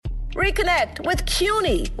Reconnect with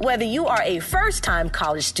CUNY. Whether you are a first-time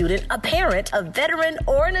college student, a parent, a veteran,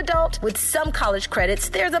 or an adult, with some college credits,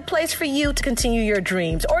 there's a place for you to continue your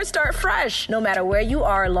dreams or start fresh. No matter where you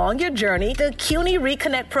are along your journey, the CUNY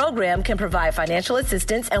Reconnect program can provide financial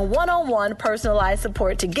assistance and one-on-one personalized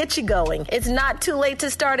support to get you going. It's not too late to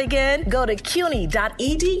start again. Go to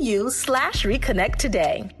cuny.edu/reconnect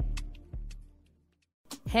today.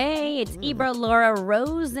 Hey, it's Ibra Laura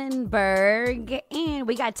Rosenberg, and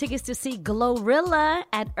we got tickets to see Glorilla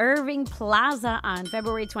at Irving Plaza on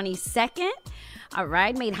February 22nd. All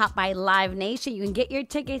right, made hot by Live Nation. You can get your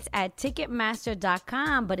tickets at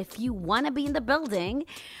Ticketmaster.com, but if you want to be in the building,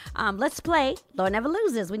 let's play Lord Never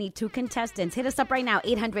Loses. We need 2 contestants. Hit us up right now,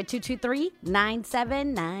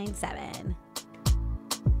 800-223-9797.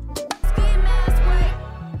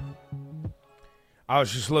 I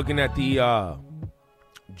was just looking at the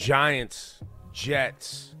Giants,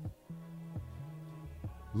 Jets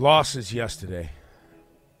losses yesterday.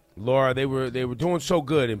 Laura, they were doing so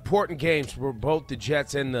good. Important games for both the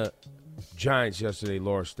Jets and the Giants yesterday,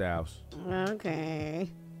 Laura Stiles. Okay.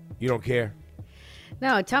 You don't care?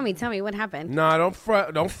 No, tell me what happened. No, don't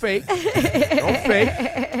fake. Don't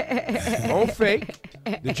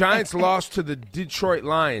fake. The Giants lost to the Detroit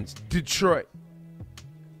Lions. Detroit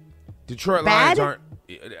Lions aren't,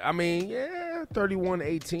 I mean, yeah,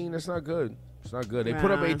 31-18. That's not good. It's not good. They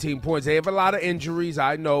put up 18 points. They have a lot of injuries,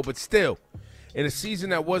 I know, but still, in a season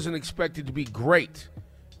that wasn't expected to be great,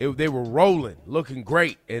 they were rolling, looking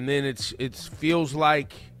great, and then it feels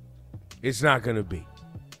like it's not going to be.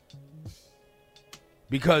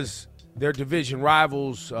 Because their division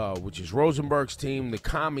rivals, which is Rosenberg's team, the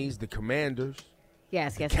Commies, the Commanders.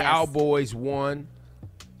 Yes. Cowboys won.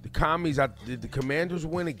 The Commies, did the Commanders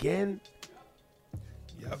win again?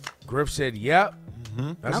 Yep. Griff said, yep.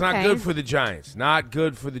 Mm-hmm. That's not good for the Giants. Not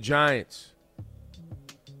good for the Giants.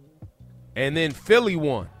 And then Philly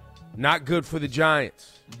won. Not good for the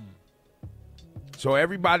Giants. So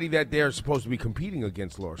everybody that they're supposed to be competing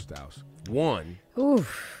against, Laura Stiles, won.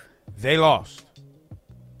 Oof. They lost.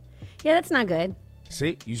 Yeah, that's not good.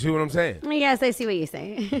 See? You see what I'm saying? Yes, I see what you're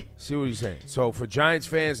saying. See what he's saying. So for Giants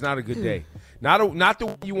fans, not a good day. Not the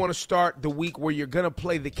way you want to start the week where you're going to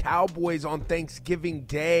play the Cowboys on Thanksgiving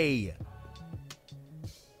Day.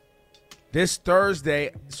 This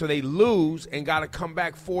Thursday, so they lose and got to come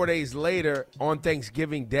back 4 days later on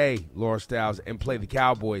Thanksgiving Day, Laura Stiles, and play the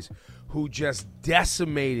Cowboys, who just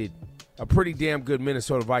decimated a pretty damn good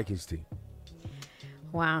Minnesota Vikings team.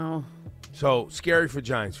 Wow. So scary for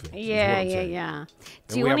Giants fans. Yeah. And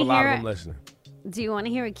we have a lot of them listening. Do you want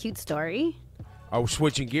to hear a cute story? Are we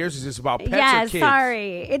switching gears? Is this about pets or kids?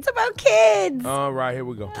 Sorry. It's about kids. All right, here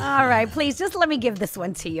we go. All right, please, just let me give this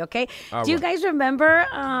one to you, okay? Do you guys remember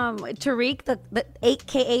Tariq, the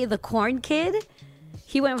a.k.a. the corn kid?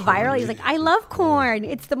 He went viral. He's like, I love corn.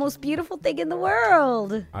 It's the most beautiful thing in the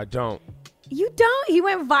world. I don't. You don't? He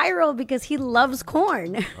went viral because he loves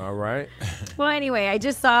corn. All right. Well, anyway, I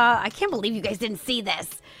can't believe you guys didn't see this.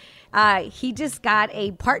 He just got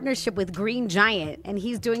a partnership with Green Giant, and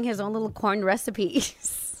he's doing his own little corn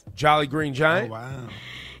recipes. Jolly Green Giant? Oh, wow.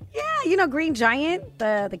 Yeah, you know Green Giant,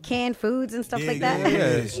 the canned foods and stuff like that. Yeah,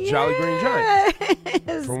 it's Jolly Green Giant.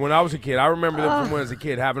 From when I was a kid. I remember them from when I was a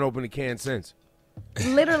kid. Haven't opened a can since.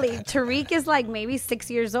 Literally, Tariq is like maybe 6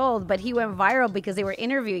 years old, but he went viral because they were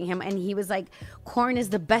interviewing him, and he was like, corn is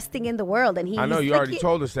the best thing in the world. And I know you already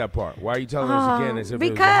told us that part. Why are you telling us again as if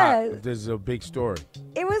this is a big story?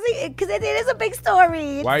 It was because it is a big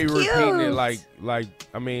story. It's Why are you cute. repeating it like,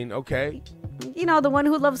 I mean, okay. You know, the one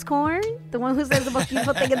who loves corn? The one who says the most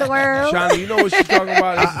beautiful thing in the world? Shawnee, you know what she's talking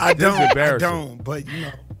about? I don't, but you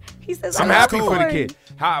know. He says, I'm happy for the kid.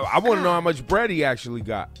 I want to know how much bread he actually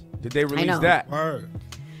got. Did they release that? Word.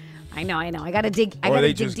 I know. I got to dig. I or got are to they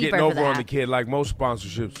dig just deeper getting for over that. on the kid like most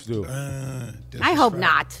sponsorships do? I hope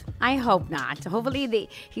not. Hopefully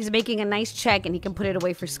he's making a nice check and he can put it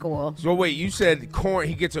away for school. So wait, you said corn?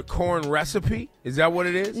 He gets a corn recipe? Is that what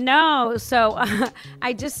it is? No. So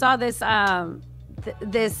I just saw this.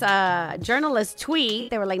 This journalist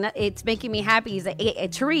tweet. They were like, it's making me happy. He's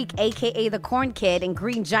Tariq, a.k.a. the Corn Kid, and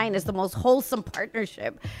Green Giant is the most wholesome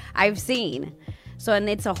partnership I've seen. So, and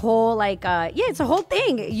it's a whole it's a whole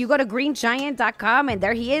thing. You go to greengiant.com and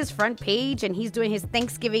there he is, front page, and he's doing his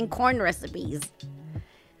Thanksgiving corn recipes.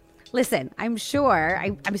 Listen, I'm sure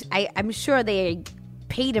they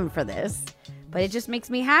paid him for this, but it just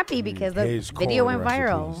makes me happy because the video went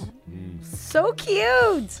viral. So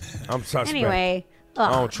cute. I'm suspect. Anyway.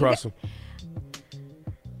 I don't trust him.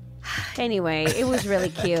 Anyway, it was really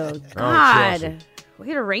cute. God. We're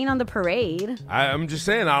going to rain on the parade. I'm just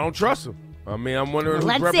saying, I don't trust him. I mean, I'm wondering who's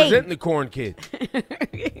Let's representing see. the Corn Kid.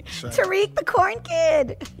 That's right. Tariq the corn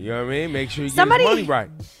kid. You know what I mean? Make sure you Somebody- get his money right.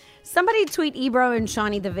 Somebody tweet Ebro and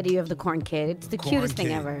Shawnee the video of the corn kid. It's the Corn cutest thing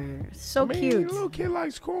kid. ever. So I mean, cute. a little kid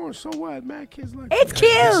likes corn, so what? Mad kids like It's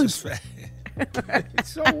cute. Disrespect.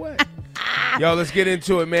 so what? Yo, let's get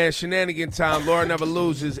into it, man. Shenanigan time. Laura never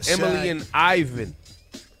loses. Emily and Ivan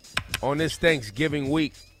on this Thanksgiving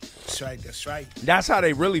week. That's right. That's right. That's how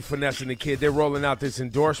they really finessing the kid. They're rolling out this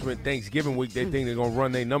endorsement Thanksgiving week. They think they're going to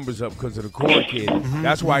run their numbers up because of the corn kid.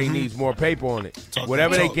 That's why he needs more paper on it. Talk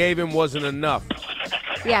Whatever that they talk. gave him wasn't enough.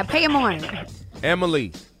 Yeah, pay him more.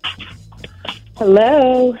 Emily,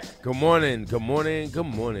 Hello. good morning. Good morning. Good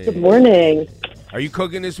morning. Good morning. Are you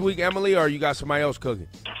cooking this week, Emily, or you got somebody else cooking?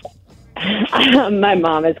 My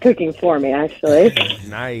mom is cooking for me, actually.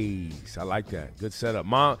 Nice. I like that. Good setup.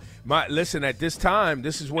 Mom, listen, at this time,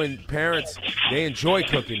 this is when parents, they enjoy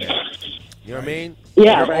cooking now. You know what I mean?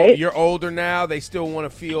 Yeah, right. You're older now. They still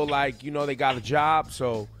want to feel like, they got a job,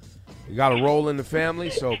 so you got to roll in the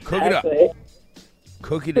family. So cook it up. Exactly.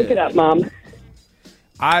 Cook it Cook in. it up, Mom.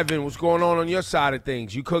 Ivan, what's going on your side of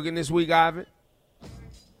things? You cooking this week, Ivan?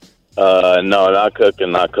 No, not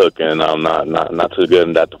cooking. I'm not too good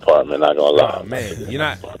in that department. Not gonna lie. Oh, man. You're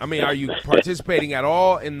not. I mean, are you participating at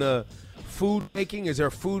all in the food making? Is there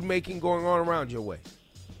food making going on around your way?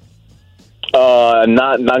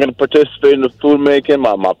 Not gonna participate in the food making.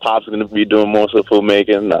 My pop's gonna be doing most of the food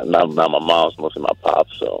making. Not my mom's, mostly my pop.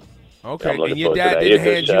 So Okay. I'm looking And your forward to dad that. didn't He's a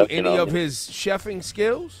good hand you chef, any of his chefing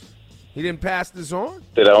skills? He didn't pass this on?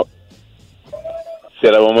 Say that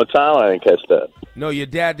one more time. I didn't catch that. No, your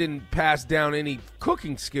dad didn't pass down any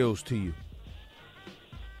cooking skills to you.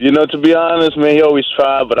 To be honest, man, he always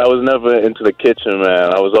tried, but I was never into the kitchen,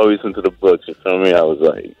 man. I was always into the books. You feel me? I was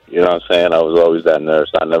like, you know what I'm saying? I was always that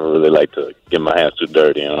nurse. I never really liked to get my hands too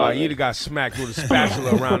dirty. You know what I mean? You'd have got smacked with a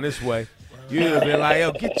spatula around this way. You'd have been like,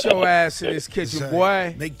 yo, get your ass in this kitchen, That's boy.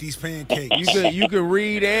 right. Make these pancakes. You can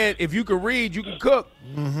read, and if you can read, you can cook.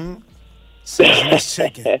 Season this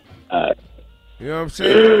chicken. You know what I'm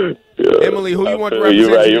saying? Yeah, Emily, who you want to I feel you.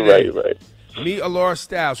 represent you You're today? right. Me or Laura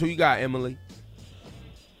Styles? Who you got, Emily?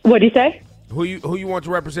 What do you say? Who you want to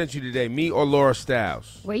represent you today? Me or Laura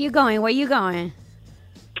Styles? Where you going?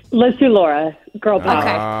 Let's do Laura. Girl power. Okay.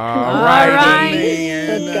 All right.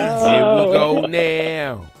 Let's go. Here we go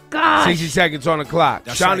now. Gosh. 60 seconds on the clock.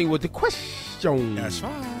 That's Shawnee right. with the question. That's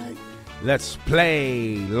right. Let's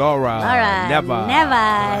play. Laura Laura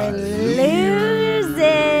never.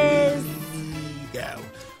 loses. Yeah.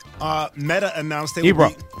 Meta announced they Ebro.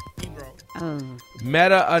 will be. Ebro. Oh.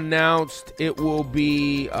 Meta announced it will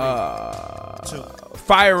be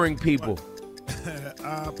firing people.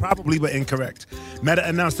 Probably, but incorrect. Meta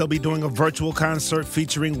announced they'll be doing a virtual concert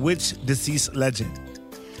featuring which deceased legend?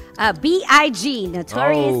 B.I.G.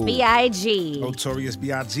 Notorious Oh. B.I.G. Notorious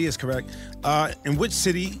B.I.G. is correct. In which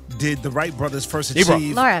city did the Wright brothers first Ebro.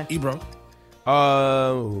 achieve? Laura. Ebro.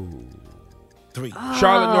 3.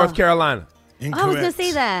 Charlotte, North Carolina. Incorrect. I was gonna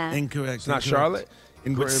say that. Incorrect. It's not Incorrect. Charlotte?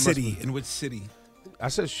 In which It must city? be- In which city? I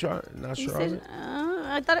said Charlotte, not You Charlotte. said,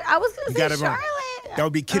 I thought I was You gonna got say it wrong. Charlotte. That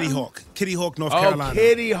would be Kitty Hawk. Kitty Hawk, North Oh, Carolina.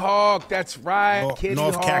 Kitty Hawk. That's right. Kitty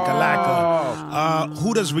North Hawk. Kakalaka.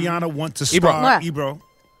 Who does Rihanna want to Ebro. star? Laura. Ebro.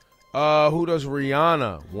 Who does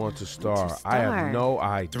Rihanna want to star? I have no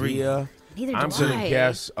idea. Neither do I'm gonna I.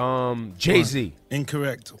 guess Jay-Z.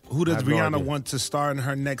 Incorrect. Who does have no Rihanna idea. want to star in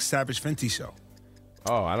her next Savage Fenty show?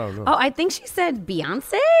 Oh, I don't know. Oh, I think she said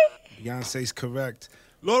Beyonce. Beyonce's correct.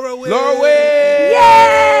 Laura Wins. Laura wins!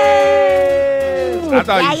 Yay! I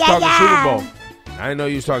thought you was Yeah, talking yeah, Super yeah. Bowl. I didn't know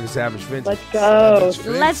you was talking Savage Fenty. Let's go.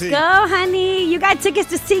 Let's go, honey. You got tickets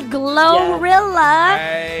to see Glorilla.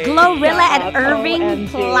 Hey. Glorilla at Yes. Irving OMG.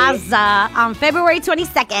 Plaza on February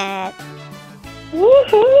 22nd.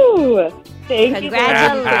 Woohoo! Thank you.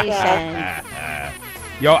 Congratulations.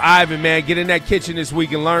 Yo, Ivan, man, get in that kitchen this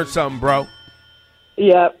week and learn something, bro.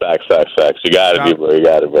 Yep. Facts. You got it, bro. You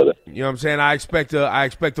got it, brother. You know what I'm saying? I expect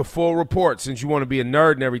a full report since you want to be a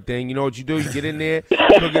nerd and everything. You know what you do? You get in there,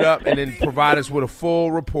 cook it up, and then provide us with a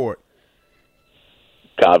full report.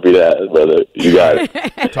 Copy that, brother. You got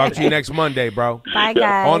it. Talk to you next Monday, bro. Bye,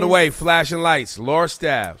 guys. On the way, flashing lights. Laura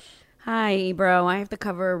Styles. Hi, bro. I have to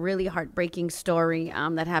cover a really heartbreaking story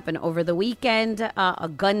that happened over the weekend. A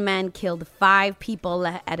gunman killed 5 people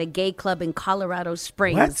at a gay club in Colorado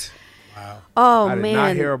Springs. What? Oh, I did man.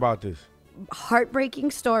 not hear about this.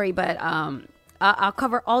 Heartbreaking story, but I'll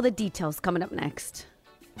cover all the details coming up next.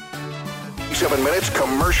 7 minutes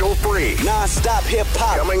commercial free. Non-stop hip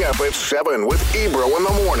hop. Coming up at 7 with Ebro in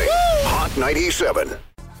the morning. Hot 97.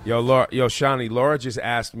 Yo, Shawnee, Laura just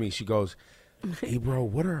asked me, she goes, hey, bro,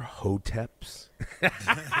 what are hoteps?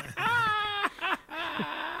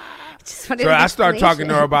 So I started talking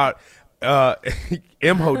to her about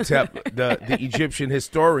Imhotep, the Egyptian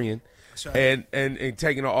historian, right. and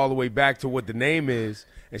taking her all the way back to what the name is.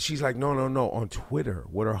 And she's like, no, on Twitter,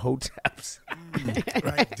 what are hoteps?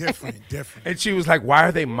 Right, different. And she was like, why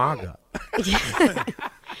are they MAGA?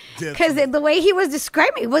 Because the way he was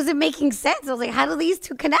describing it wasn't making sense. I was like, how do these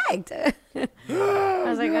two connect? I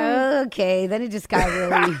was like, oh, okay. Then it just got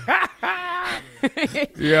really...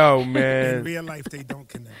 Yo, man. In real life, they don't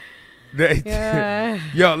connect.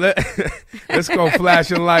 Yo, let's go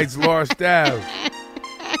flashing lights, Laura Styles.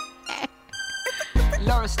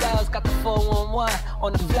 Laura Styles got the 411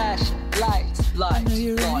 on the flashing lights. I know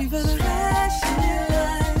you're ready for the flashing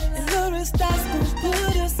lights. And Laura Styles gonna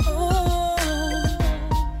put us on.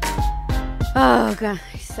 Oh,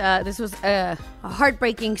 guys. This was a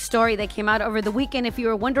heartbreaking story that came out over the weekend. If you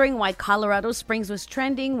were wondering why Colorado Springs was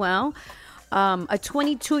trending, well, a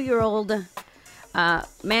 22-year-old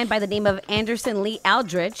man by the name of Anderson Lee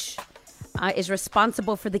Aldrich is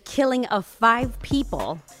responsible for the killing of 5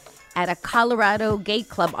 people at a Colorado gay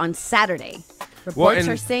club on Saturday. Reports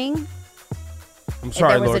are saying... I'm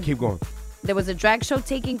sorry, Laura, keep going. There was a drag show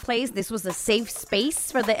taking place. This was a safe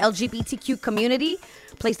space for the LGBTQ community,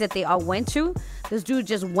 a place that they all went to. This dude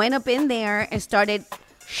just went up in there and started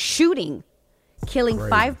shooting, killing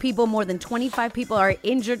 5 people. More than 25 people are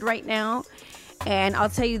injured right now. And I'll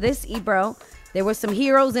tell you this, Ebro, there were some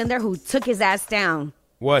heroes in there who took his ass down.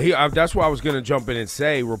 Well, that's why I was going to jump in and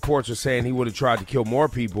say, reports are saying he would have tried to kill more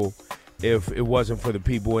people if it wasn't for the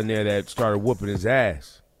people in there that started whooping his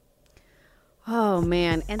ass. Oh,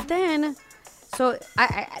 man. And then, so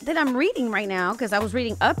I'm reading right now, because I was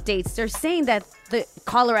reading updates. They're saying that the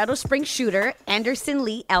Colorado Springs shooter, Anderson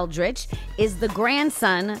Lee Aldrich, is the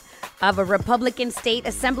grandson of a Republican state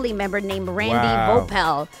assembly member named Randy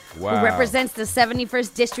Vopel, who represents the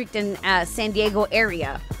 71st district in San Diego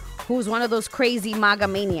area, who's one of those crazy MAGA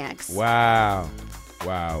maniacs. Wow.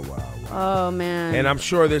 Oh, man. And I'm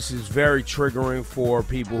sure this is very triggering for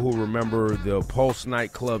people who remember the Pulse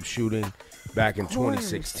nightclub shooting back in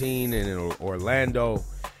 2016 in Orlando.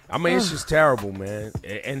 I mean, it's just terrible, man.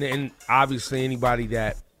 And obviously anybody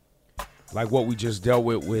that, like what we just dealt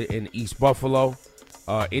with in East Buffalo,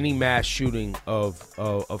 any mass shooting of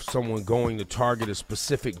someone going to target a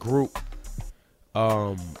specific group,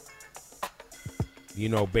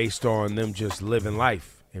 based on them just living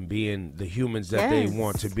life and being the humans that they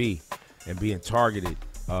want to be and being targeted.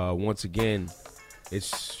 Once again,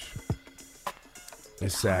 it's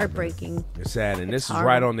sad. Heartbreaking. Man. It's sad. And this is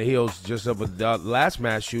right on the heels just of the last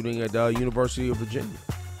mass shooting at the University of Virginia.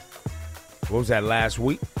 What was that, last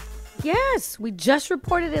week? Yes, we just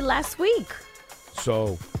reported it last week.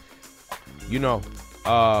 So,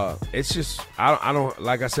 it's just, I don't,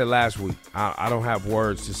 like I said last week, I don't have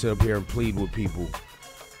words to sit up here and plead with people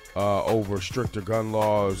over stricter gun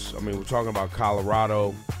laws. I mean, we're talking about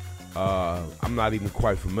Colorado. I'm not even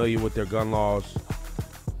quite familiar with their gun laws.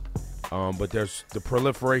 But there's the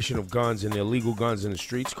proliferation of guns and illegal guns in the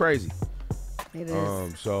streets. Crazy. It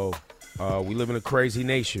is. So we live in a crazy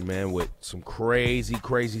nation, man, with some crazy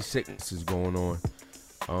sicknesses going on.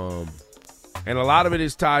 And a lot of it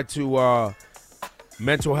is tied to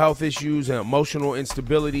mental health issues and emotional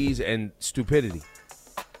instabilities and stupidity,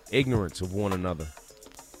 ignorance of one another.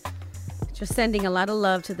 Just sending a lot of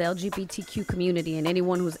love to the LGBTQ community and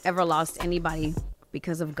anyone who's ever lost anybody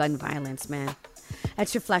because of gun violence, man.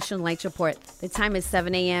 That's your Flash and Lights report. The time is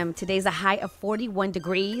 7 a.m. Today's a high of 41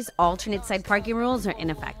 degrees. Alternate side parking rules are in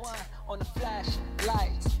effect.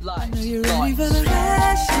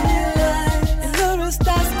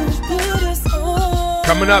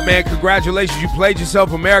 Coming up, man, congratulations. You played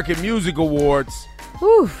yourself American Music Awards.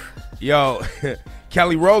 Whew. Yo,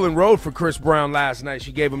 Kelly Rowland rode for Chris Brown last night.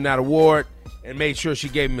 She gave him that award and made sure she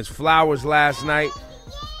gave him his flowers last night,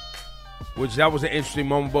 which that was an interesting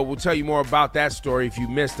moment, but we'll tell you more about that story if you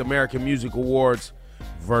missed American Music Awards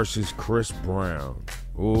versus Chris Brown.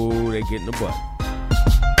 Ooh, they getting the butt.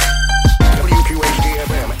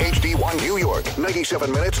 WQHD-FM, HD1 New York,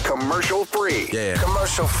 97 minutes commercial free. Yeah.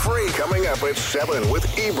 Commercial free coming up at 7 with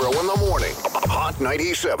Ebro in the morning. Hot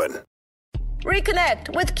 97.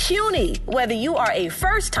 Reconnect with CUNY. Whether you are a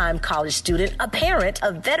first-time college student, a parent,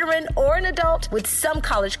 a veteran, or an adult, with some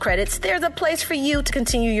college credits, there's a place for you to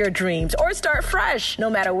continue your dreams or start fresh.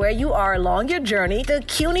 No matter where you are along your journey, the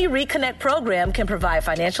CUNY Reconnect program can provide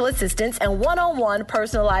financial assistance and one-on-one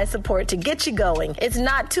personalized support to get you going. It's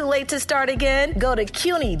not too late to start again. Go to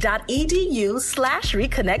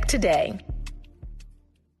cuny.edu/reconnect today.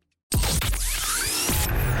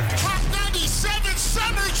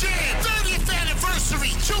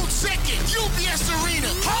 June 2nd, UBS Arena.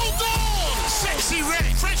 Hold on! Sexy Trippie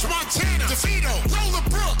Redd, French Montana, DeVito, Roller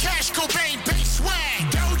Brook, Cash Cobain, Bass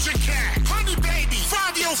Swag, Doja Cat, Honey Baby,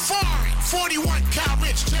 Fabio Foreign, 41 Cal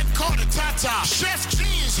Rich, Ted Carter, Tata, Chef G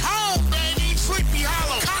is home, baby, Sleepy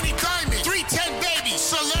Hollow, Connie Diamond, 310 Baby,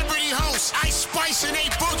 Celebrity Host, Ice Spice and A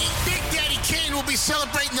Boogie. Big Daddy Kane will be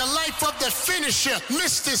celebrating the life of the finisher,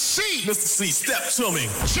 Mr. C. Mr. C, step to me.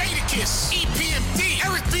 Jadakiss, EPMD,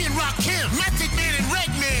 Eric B. and Rakim, Method Man and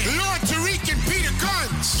Redman, Lord Tariq and Peter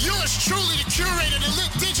Guns. Yours truly, the curator, the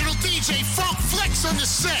lit digital DJ, Funk Flex on the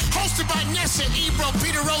set. Hosted by Nessa, Ebro,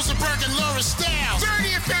 Peter Rosenberg, and Laura Stiles.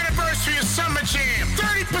 30th anniversary of Summer Jam.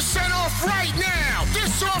 30% off right now.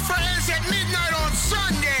 This offer ends at midnight on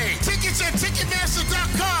Sunday. Tickets at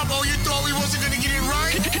Ticketmaster.com. Oh, you thought we wasn't going to get it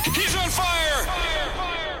right? He's on fire.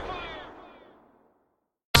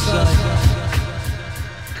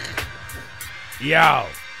 Yo.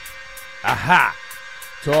 Aha.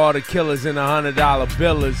 To all the killers in the $100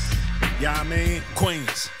 billers. Yeah, I mean,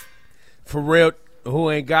 Queens. For real,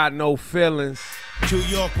 who ain't got no feelings. New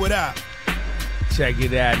York, what up? Check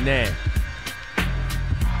it out now.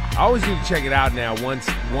 I always do check it out now. One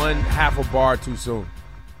half a bar too soon.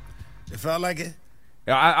 It felt like it?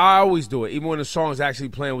 I always do it. Even when the song's actually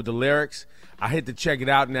playing with the lyrics, I hit the check it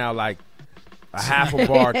out now like a half a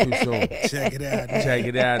bar too soon. Check it out now. Check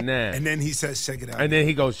it out now. And then he says, check it out. And then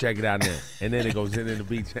he goes, check it out now. And then it goes in and the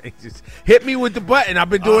beat changes. Hit me with the button. I've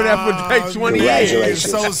been doing that for like 20 years.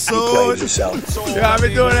 So soon. Yeah, I've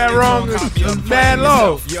been doing that wrong. Mad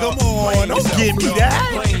low. Come on, don't give me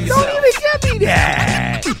that. Don't even give me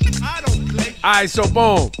that. All right, so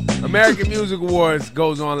boom. American Music Awards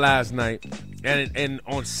goes on last night. And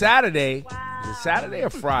on Saturday, was it Saturday or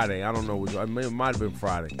Friday? I don't know. It might have been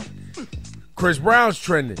Friday. Chris Brown's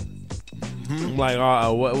trending. I'm like,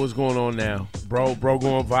 what's going on now? Bro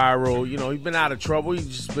going viral. You know, he's been out of trouble. He's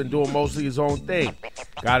just been doing mostly his own thing.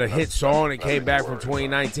 Got a hit song and came back from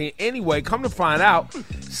 2019. Anyway, come to find out,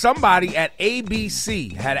 somebody at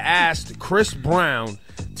ABC had asked Chris Brown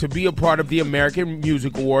to be a part of the American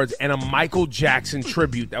Music Awards and a Michael Jackson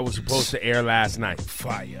tribute that was supposed to air last night.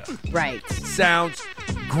 Fire. Right. Sounds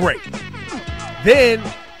great. Then,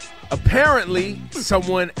 apparently,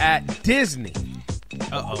 someone at Disney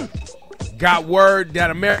got word that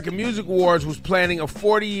American Music Awards was planning a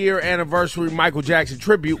 40-year anniversary Michael Jackson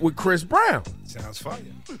tribute with Chris Brown. Sounds fire.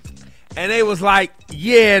 And they was like,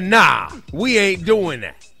 yeah, nah, we ain't doing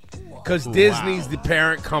that. Because Disney's the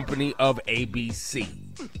parent company of ABC.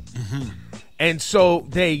 Mm-hmm. And so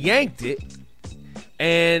they yanked it.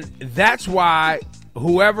 And that's why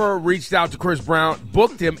whoever reached out to Chris Brown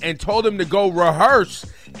booked him and told him to go rehearse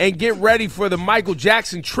and get ready for the Michael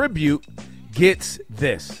Jackson tribute gets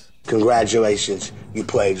this. Congratulations, you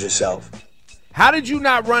played yourself. How did you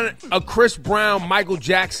not run a Chris Brown Michael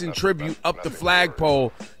Jackson tribute up the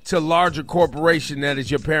flagpole to larger corporation that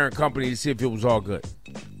is your parent company to see if it was all good?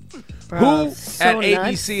 Who at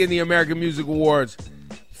ABC and the American Music Awards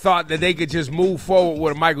thought that they could just move forward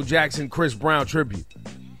with a Michael Jackson Chris Brown tribute?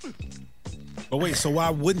 But wait, so why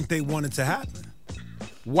wouldn't they want it to happen?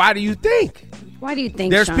 Why do you think? Why do you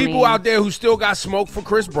think, There's Shawnee? people out there who still got smoke for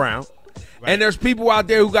Chris Brown, right. And there's people out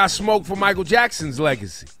there who got smoke for Michael Jackson's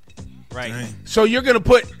legacy. Right. So you're going to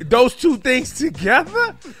put those two things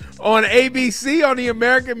together on ABC on the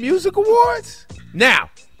American Music Awards? Now,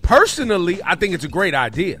 personally, I think it's a great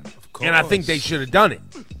idea. And I think they should have done it.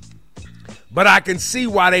 But I can see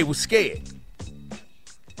why they were scared.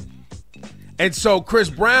 And so Chris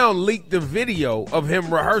Brown leaked the video of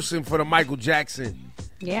him rehearsing for the Michael Jackson.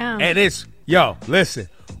 Yeah. And it's, listen.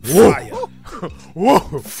 Fire.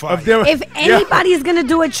 Fire. If anybody's going to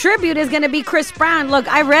do a tribute, it's going to be Chris Brown. Look,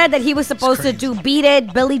 I read that he was supposed to do Beat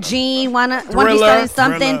It, Billie Jean, Wanna Be Starting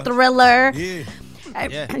Something, Thriller. Yeah.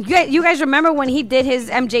 You guys remember when he did his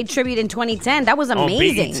MJ tribute in 2010? That was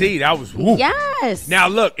amazing. On BET, that was whoop. Yes. Now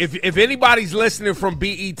look, if anybody's listening from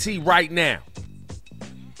BET right now,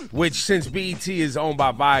 which since BET is owned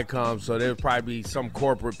by Viacom, so there'll probably be some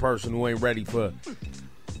corporate person who ain't ready for.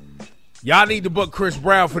 Y'all need to book Chris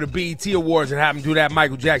Brown for the BET Awards and have him do that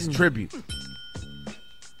Michael Jackson tribute.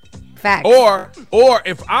 Fact. Or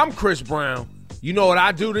if I'm Chris Brown, you know what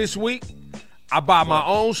I do this week? I buy my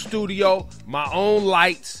own studio, my own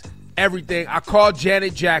lights, everything. I call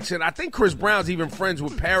Janet Jackson. I think Chris Brown's even friends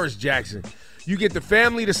with Paris Jackson. You get the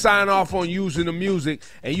family to sign off on using the music,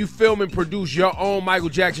 and you film and produce your own Michael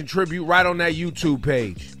Jackson tribute right on that YouTube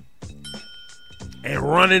page. And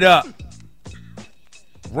run it up.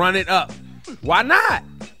 Run it up. Why not?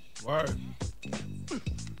 Word.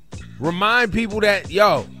 Remind people that,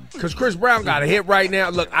 because Chris Brown got a hit right now.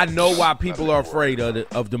 Look, I know why people are afraid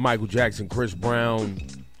of the Michael Jackson, Chris Brown.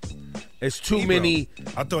 It's too many.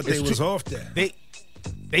 I thought they was off that.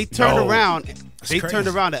 They turned around. They crazy. turned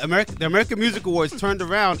around. The American Music Awards turned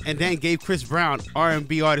around and then gave Chris Brown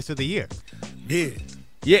R&B Artist of the Year.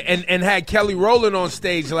 Yeah, and had Kelly Rowland on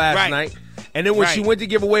stage last night. And then when she went to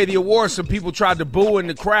give away the award, some people tried to boo in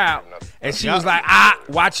the crowd. And she was like,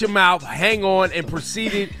 watch your mouth, hang on, and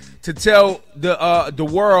proceeded to tell the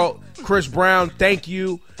world, Chris Brown, thank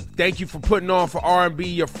you. Thank you for putting on for R&B.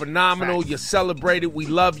 You're phenomenal. You're celebrated. We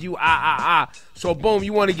love you. So, boom,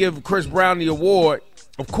 you want to give Chris Brown the award.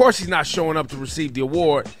 Of course he's not showing up to receive the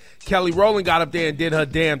award. Kelly Rowland got up there and did her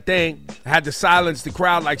damn thing. Had to silence the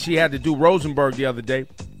crowd like she had to do Rosenberg the other day.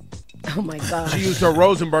 Oh, my God. She used her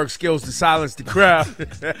Rosenberg skills to silence the crowd.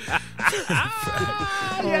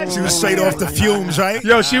 She was straight off the fumes, right?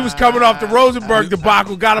 Yo, she was coming off the Rosenberg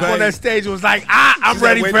debacle, got up on that stage and was like, I'm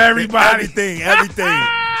ready for everybody. Everything.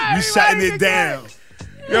 You shutting it down.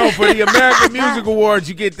 Yo, for the American Music Awards,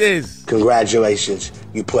 you get this. Congratulations.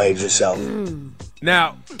 You played yourself.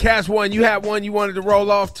 Now, Cass One, you had one you wanted to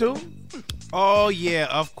roll off too? Oh yeah,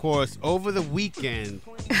 of course. Over the weekend.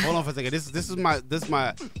 Hold on for a second. This is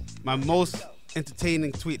my most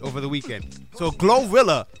entertaining tweet over the weekend. So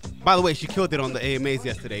Glorilla, by the way, she killed it on the AMAs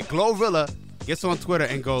yesterday. Glorilla gets on Twitter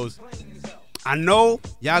and goes, I know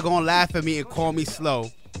y'all gonna laugh at me and call me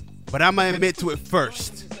slow, but I'm gonna admit to it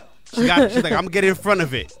first. She's like, I'm gonna get in front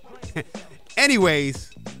of it.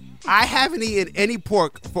 Anyways, I haven't eaten any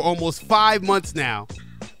pork for almost 5 months now.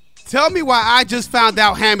 Tell me why I just found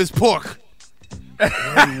out ham is pork. Yo,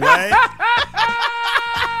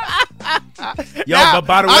 but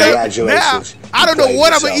by the way, congratulations. I don't know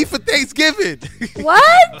what I'm gonna eat for Thanksgiving.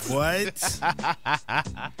 What? What?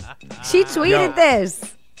 She tweeted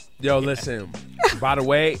this. Yo, listen. By the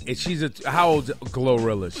way, how old's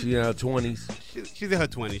Glorilla? She in her 20s? She's in her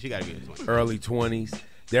 20s. She gotta be in her 20s. Early 20s.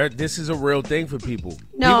 This is a real thing for people.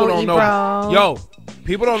 No, people don't know. Yo,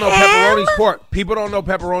 people don't know pepperoni's pork. People don't know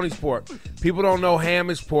pepperoni's pork. People don't know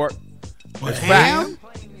ham is pork. What, ham?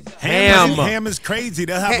 Ham is crazy.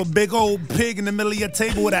 They'll have a big old pig in the middle of your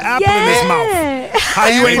table with an apple in his mouth. How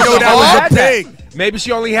you ain't know that was a pig? Maybe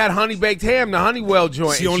she only had honey baked ham, the Honeywell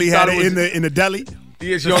joint. She only had it in the deli.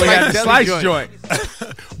 Yeah, she only had the slice joint.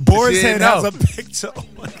 Boar's Head has a picture.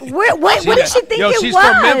 What did she think it she's was?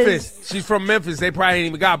 From Memphis. She's from Memphis. They probably ain't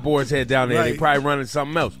even got Boar's Head down there. Right. They probably running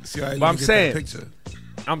something else. But I'm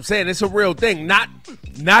saying it's a real thing. Not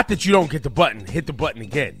that you don't get the button. Hit the button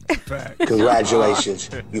again. Congratulations.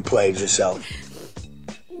 You played yourself.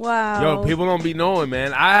 Wow. Yo, people don't be knowing,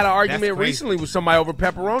 man. I had an argument recently with somebody over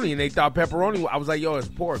pepperoni, and they thought pepperoni. I was like, yo, it's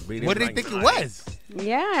pork. But What did they think it was?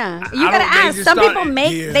 Yeah, you gotta ask. Some people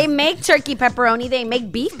make turkey pepperoni, they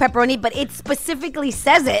make beef pepperoni, but it specifically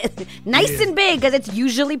says it nice and big because it's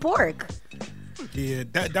usually pork. Yeah,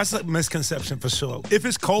 that's a misconception for sure. If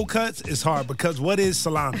it's cold cuts, it's hard because what is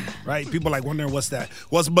salami, right? People like wondering what's that.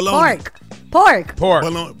 What's bologna? Pork.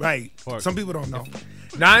 Bologna, right. Pork. Some people don't know.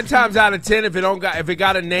 9 times out of 10, if it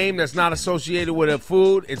got a name that's not associated with a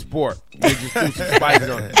food, it's pork. They just threw some spices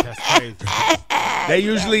on it. That's crazy. They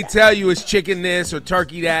usually tell you it's chicken this or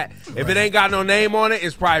turkey that. If it ain't got no name on it,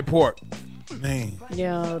 it's probably pork. Man.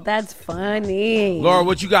 Yo, that's funny. Laura,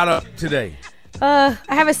 what you got up today? I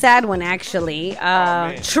have a sad one, actually.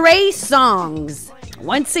 Trey Songz,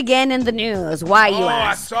 once again in the news. Why, you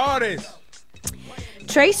ask? I saw this.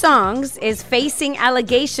 Trey Songz is facing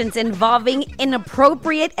allegations involving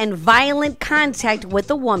inappropriate and violent contact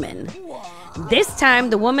with a woman. This time,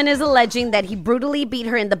 the woman is alleging that he brutally beat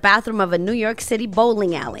her in the bathroom of a New York City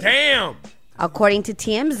bowling alley. Damn! According to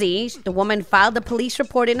TMZ, the woman filed a police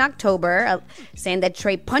report in October saying that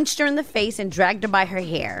Trey punched her in the face and dragged her by her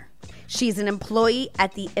hair. She's an employee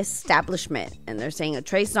at the establishment, and they're saying that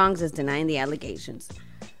Trey Songz is denying the allegations.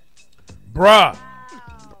 Bruh.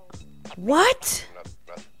 What?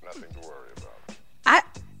 Nothing to worry about.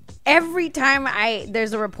 Every time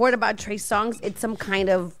there's a report about Trey Songz, it's some kind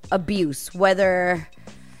of abuse, whether...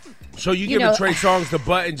 So you giving Trey Songz the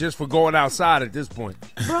button just for going outside at this point?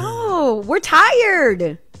 Bro, we're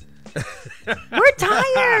tired. We're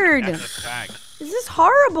tired. This is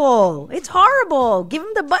horrible. It's horrible. Give him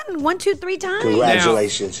the button 1, 2, 3 times.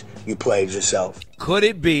 Congratulations. You played yourself. Could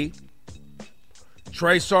it be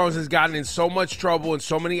Trey Songz has gotten in so much trouble and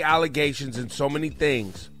so many allegations and so many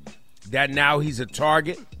things that now he's a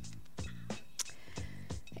target?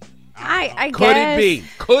 I guess. Could it be?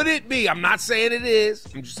 Could it be? I'm not saying it is.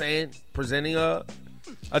 I'm just saying presenting a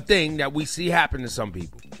thing that we see happen to some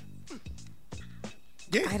people.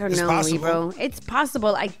 Yeah, I don't know, Ebro. It's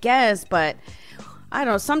possible, I guess, but I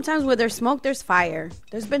don't know. Sometimes where there's smoke, there's fire.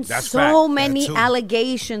 There's been so many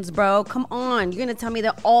allegations, bro. Come on. You're going to tell me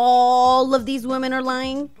that all of these women are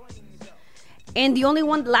lying? And the only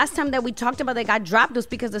one last time that we talked about that got dropped was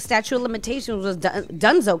because the statute of limitations was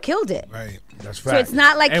Dunzo killed it. Right. That's fact. So it's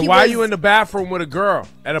not like and he why was, are you in the bathroom with a girl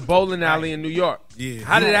at a bowling alley in New York? Yeah.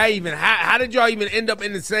 How did that even? How did y'all even end up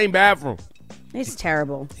in the same bathroom? It's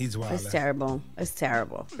terrible. He's wild. It's terrible. It's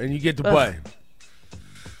terrible. And you get the button.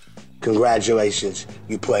 Congratulations,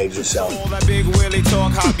 you played yourself. All that big Willie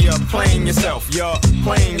talk, hop, you're playing yourself. You're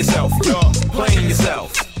playing yourself. You're playing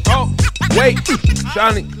yourself. Oh, wait,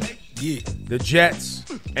 Johnny. Yeah. The Jets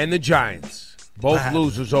and the Giants, both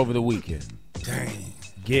losers over the weekend. Dang.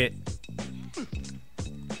 Get.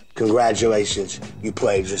 Congratulations, you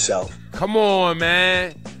played yourself. Come on,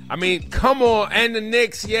 man. I mean, come on. And the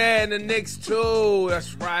Knicks, and the Knicks too.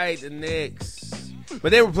 That's right, the Knicks.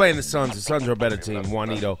 But they were playing the Suns. The Suns are a better team,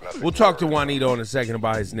 Juanito. We'll talk to Juanito in a second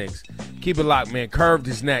about his Knicks. Keep it locked, man. Curved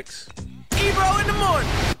is next. Ebro in the morning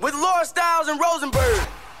with Laura Styles and Rosenberg.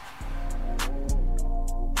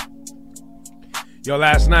 Yo,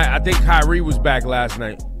 last night, I think Kyrie was back last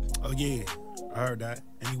night. Oh, yeah. I heard that.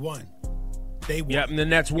 And he won. They won. Yep, and the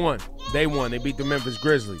Nets won. They won. They beat the Memphis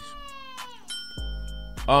Grizzlies.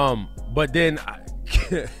 But then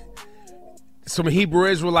some Hebrew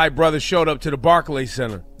Israelite brothers showed up to the Barclays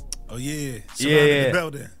Center. Oh, yeah. Surrounded the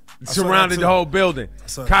building. Surrounded the whole building.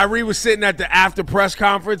 Kyrie was sitting at the after press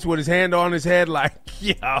conference with his hand on his head like,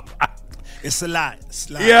 yo. It's a lot.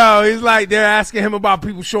 Yo, he's like, they're asking him about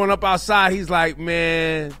people showing up outside. He's like,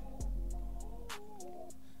 man.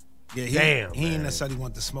 Yeah, he ain't necessarily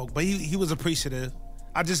want to smoke, but he was appreciative.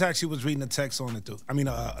 I just actually was reading a text on it, too. I mean,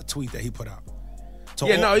 a tweet that he put out.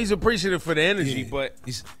 No, he's appreciative for the energy, but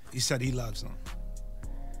he said he loves them.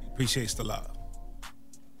 He appreciates the love.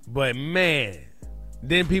 But man,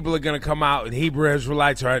 then people are gonna come out and Hebrew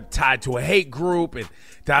Israelites are tied to a hate group and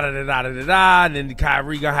da da da da da da, and then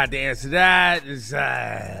Kyrie gonna have to answer that. It's,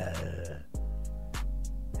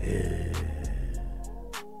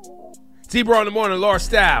 T-Bro in the morning, Laura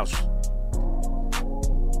Styles.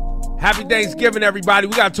 Happy Thanksgiving, everybody.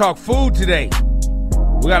 We gotta talk food today.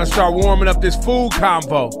 We gotta start warming up this food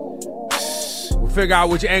convo. We'll figure out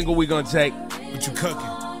which angle we're gonna take. What you cooking?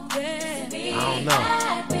 I don't know.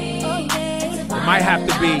 It might have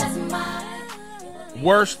to be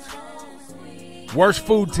worst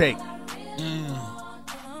food take.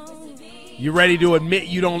 You ready to admit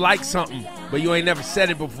you don't like something, but you ain't never said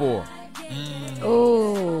it before.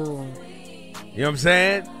 Oh. You know what I'm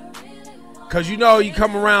saying? Because you know you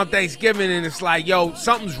come around Thanksgiving and it's like, yo,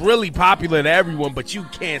 something's really popular to everyone, but you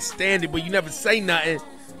can't stand it, but you never say nothing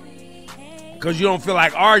because you don't feel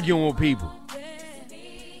like arguing with people.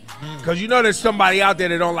 Because you know there's somebody out there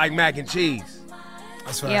that don't like mac and cheese.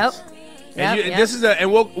 That's right. Yep. This is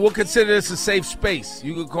and we'll consider this a safe space.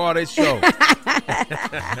 You could call this show.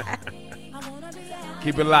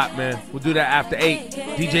 Keep it locked, man. We'll do that after 8.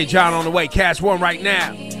 DJ John on the way. Cash One right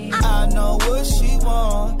now. I know what she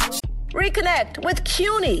wants. Reconnect with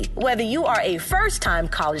CUNY. Whether you are a first-time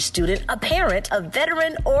college student, a parent, a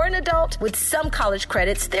veteran, or an adult, with some college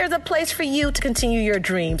credits, there's a place for you to continue your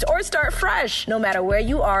dreams or start fresh. No matter where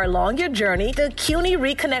you are along your journey, the CUNY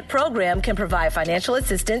Reconnect program can provide financial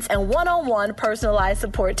assistance and one-on-one personalized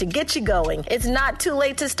support to get you going. It's not too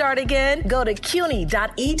late to start again. Go to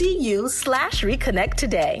cuny.edu/reconnect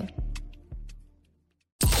today.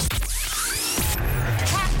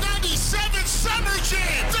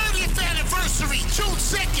 June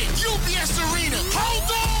 2nd, UBS Arena.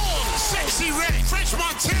 Hold on! Sexy Red, French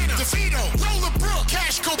Montana, DeVito, Roller Brook,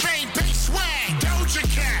 Cash Cobain, Bass Swag, Doja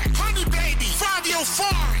Cat, Honey Baby, Fabio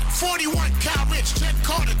Foreign, 41 Cal Rich, Jet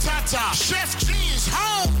Carter, Tata, Chef G is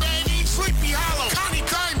home, baby, Sleepy Hollow, Connie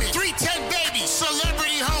Diamond, 310 Baby,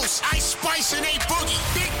 Celebrity Host, Ice Spice and A Boogie.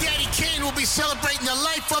 Big Daddy Kane will be celebrating the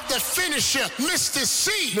life of the finisher, Mr.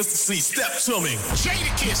 C. Mr. C, step to me.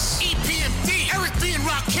 Jadakiss, EPMD, Eric B. and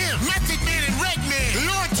Rakim, Method Man and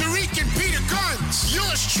Redman, Lord Tariq and Peter Guns.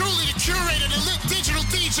 Yours truly, the curator, the lit digital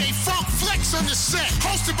DJ, Funk Flex on the set.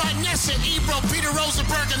 Hosted by Nessa, Ebro, Peter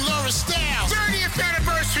Rosenberg, and Laura Styles. 30th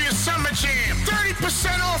anniversary of Summer Jam.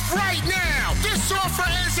 30% off right now. This offer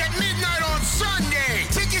ends at midnight on Sunday.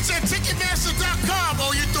 Tickets at Ticketmaster.com.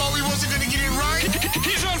 Oh, you thought we wasn't going to get it right?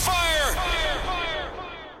 He's on fire!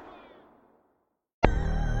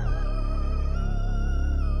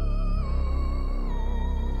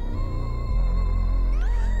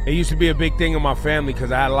 It used to be a big thing in my family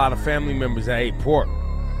because I had a lot of family members that ate pork.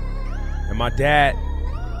 And my dad,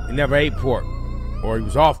 he never ate pork. Or he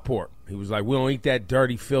was off pork. He was like, we don't eat that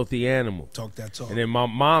dirty, filthy animal. Talk that talk. And then my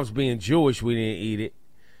mom's being Jewish, we didn't eat it.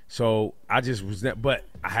 So I just was that, but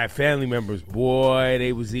I had family members. Boy,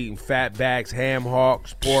 they was eating fatbacks, ham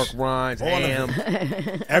hocks, pork rinds, ham.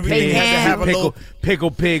 Everything had to have a little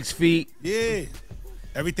pickled pig's feet. Yeah.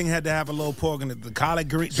 Everything had to have a little pork in it. The collard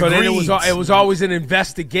greens. So then it was always an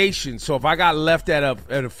investigation. So if I got left at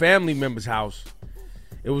a family member's house,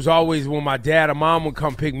 it was always when my dad or mom would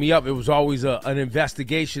come pick me up. It was always an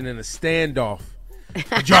investigation and a standoff.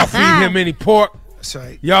 Did y'all feed him any pork? That's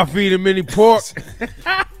right. Y'all feed him any pork?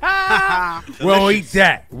 We don't eat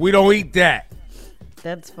that. We don't eat that.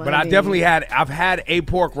 That's funny. But I've had a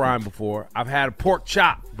pork rind before. I've had a pork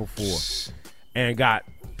chop before, and got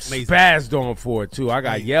spazzed on for it too. I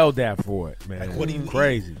got yelled at for it, man. Like, what do you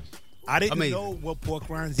crazy? I didn't know what pork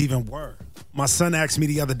rinds even were. My son asked me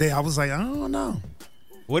the other day. I was like, I don't know.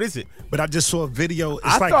 What is it? But I just saw a video. It's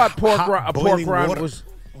I like thought hot boiling pork rind water was.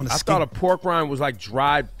 on the I skin. thought a pork rind was like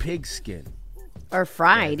dried pig skin. Or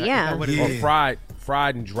fried, yeah. Or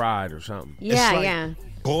fried and dried or something. Yeah, It's yeah.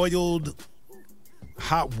 Boiled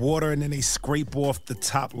hot water, and then they scrape off the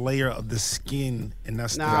top layer of the skin, and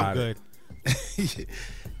that's Nah, I'm good.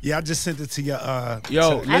 Yeah, I just sent it to you.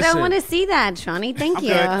 Yo, I don't want to see that, Shawnee. Thank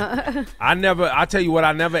you. I tell you what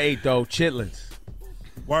I never ate though, chitlins.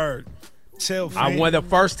 Word. Chill, fam. When the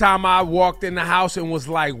first time I walked in the house and was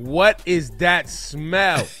like, what is that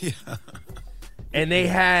smell? And they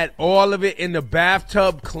had all of it in the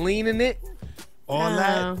bathtub cleaning it. All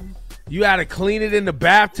that. You had to clean it in the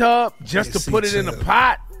bathtub just to put it in the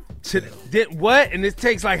pot. Did what? And it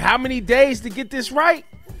takes like how many days to get this right?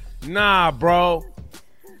 Nah, bro.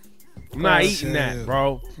 I'm not eating that,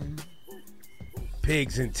 bro.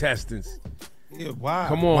 Pig's intestines. Yeah, why?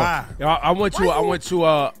 Come on. Why? I went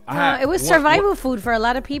to. It was survival food for a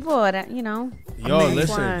lot of people. You know. Yo,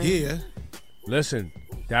 listen. Yeah. Listen.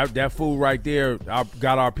 That food right there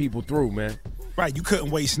got our people through, man. Right. You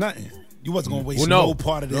couldn't waste nothing. You wasn't gonna waste no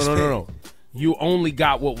part of this. No. You only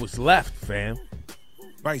got what was left, fam.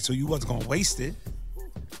 Right. So you wasn't gonna waste it.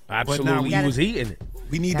 Absolutely, you was eating it.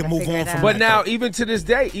 We need to move on from But that. now, even to this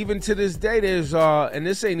day, there's and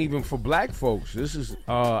this ain't even for black folks. This is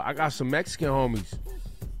I got some Mexican homies.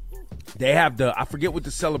 They have I forget what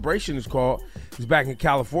the celebration is called. It's back in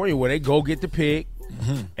California where they go get the pig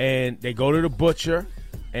and they go to the butcher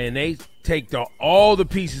and they take all the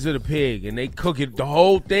pieces of the pig and they cook it, the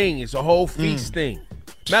whole thing. It's a whole feast thing.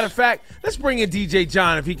 Matter of fact, let's bring in DJ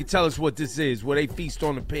John if he can tell us what this is, where they feast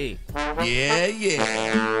on the pig.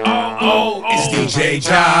 Yeah. Oh, it's DJ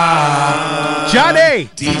John. Johnny.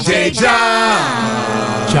 DJ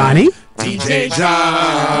John. Johnny. DJ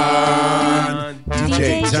John.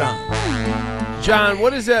 DJ John. John,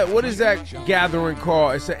 what is that? What is that gathering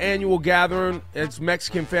called? It's an annual gathering. It's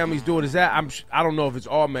Mexican families do it. Is that? I don't know if it's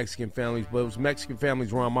all Mexican families, but it was Mexican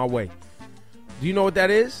families around my way. Do you know what that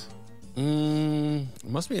is? It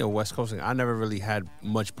must be a West Coast thing. I never really had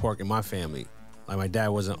much pork in my family. Like my dad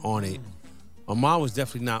wasn't on it. My mom was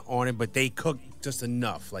definitely not on it, but they cooked just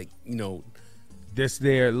enough. Like, you know, this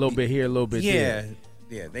there, a little bit here, a little bit there.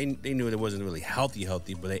 Yeah. They knew it wasn't really healthy,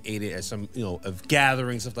 but they ate it at some, of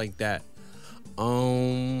gatherings, stuff like that.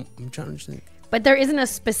 I'm trying to think. But there isn't a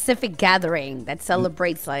specific gathering that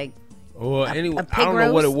celebrates like anyway, a pig I don't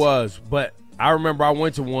know what it roast? was, but I remember I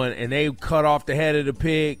went to one and they cut off the head of the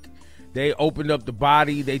pig. They opened up the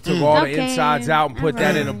body. They took all the insides out and put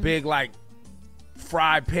that in a big like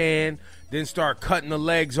fry pan. Then start cutting the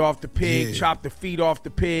legs off the pig, chop the feet off the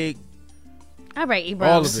pig. All right, Ebro.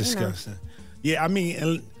 All of it. Disgusting. Yeah, I mean,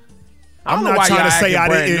 I I'm don't know not why trying y'all to say acting I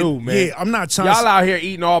brand didn't. new, man. Yeah, I'm not trying. Y'all out here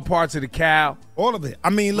eating all parts of the cow. All of it. I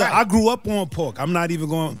mean, look, I grew up on pork. I'm not even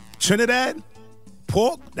going Trinidad.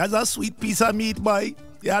 Pork, that's a sweet piece of meat, boy.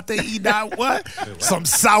 You have to eat that what? Some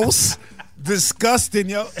sauce. Disgusting,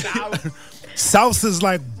 yo. Sauce is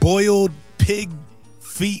like boiled pig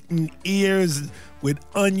feet and ears with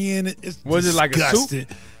onion. It's Was it like a soup?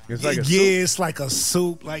 disgusting. It's like a yeah, soup? it's like a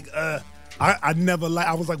soup. Like I never like.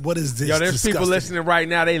 I was like, what is this? Yo, there's people Disgusting. listening right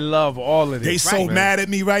now. They love all of this. They so mad at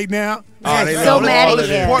me right now. Oh, they so love mad all at of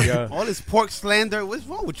you. this. All this pork slander. What's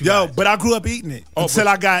wrong with you? Yo, guys? but I grew up eating it until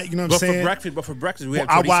I got, you know what I'm saying? But for breakfast, we had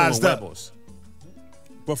I chorizo wised and up. huevos.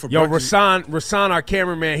 But for Yo, breakfast, Rasan, our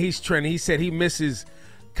cameraman, he's trending. He said he misses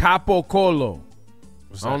Capo Colo.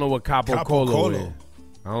 I don't know what Capo Capo Colo Colo. is.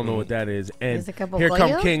 I don't know what that is. And Is it Capo here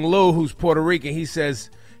come Pollo? King Lou, who's Puerto Rican. He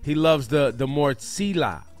says he loves the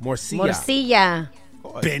morcilla. Morcilla.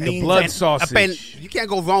 The blood sausage. You can't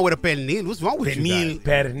go wrong with a pernil. What's wrong with you guys?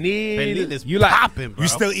 Pernil. Pernil is You like- popping, bro. You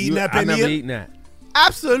still eating that I never pernil? eaten that.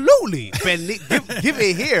 Absolutely. Pernil. Give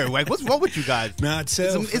it here. Like, what's wrong with you guys? Nah,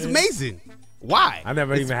 chill, It's fam. amazing. Why? I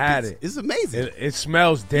never even had it. It's amazing. It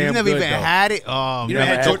smells damn You never good, even though. had it? Oh, You man.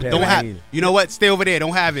 never had Don't have. Pepperoni. You know what? Stay over there.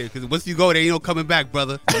 Don't have it. Because once you go there, you don't coming back,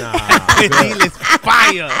 brother. Nah. It's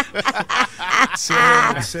fire.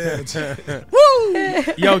 Woo!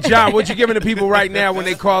 Yo, John, what you giving the people right now when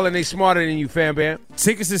they call and they smarter than you, fam bam?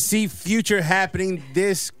 Tickets to see Future happening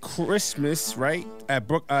this Christmas, right?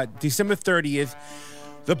 At December 30th.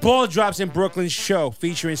 The Ball Drops in Brooklyn show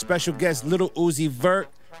featuring special guests Little Uzi Vert,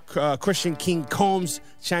 Christian King Combs,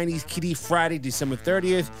 Chinese Kitty Friday, December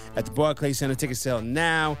 30th at the Barclays Center. Ticket sale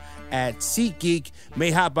now at SeatGeek,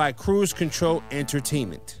 made hot by Cruise Control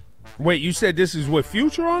Entertainment. Wait, you said this is with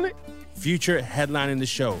Future on it? Future headlining the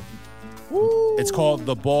show. Woo. It's called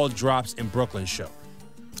The Ball Drops in Brooklyn show.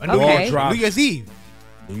 New Year's Eve.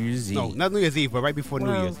 New Year's Eve. No, not New Year's Eve, but right before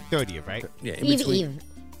New Year's. 30th, right? Yeah, Eve.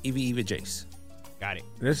 Eve and Jace. Got it.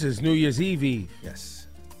 This is New Year's Eve. Yes.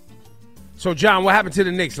 So, John, what happened to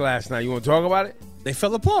the Knicks last night? You want to talk about it? They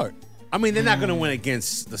fell apart. I mean, they're not going to win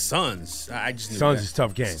against the Suns. I just knew Suns that. is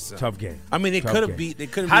tough game. Tough game. I mean, they Tough could have game. beat. They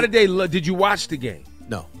could have. How did they look? Did you watch the game?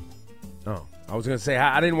 No. Oh, I was gonna say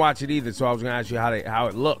I didn't watch it either, so I was gonna ask you how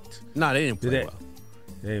it looked. No, they didn't play well.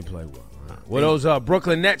 They didn't play well. Well, those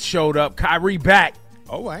Brooklyn Nets showed up. Kyrie back.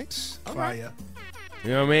 All right. Fire. You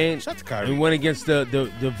know what I mean? Shout to Kyrie. We went against the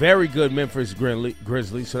very good Memphis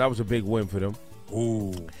Grizzlies, so that was a big win for them.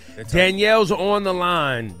 Ooh. Danielle's on the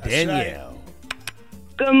line. That's Danielle.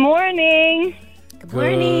 Good morning. Good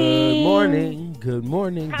morning. Good morning. Good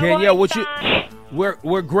morning. How Danielle, are what you you?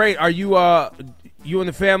 We're great. Are you you and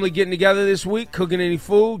the family getting together this week? Cooking any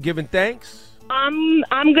food? Giving thanks? I'm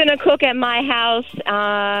gonna cook at my house,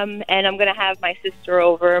 and I'm gonna have my sister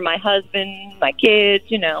over, my husband, my kids.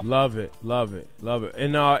 You know. Love it, love it, love it.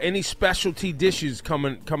 And any specialty dishes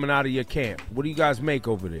coming out of your camp? What do you guys make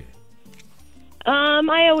over there?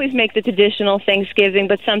 I always make the traditional Thanksgiving,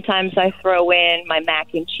 but sometimes I throw in my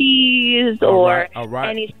mac and cheese or all right.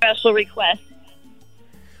 any special requests.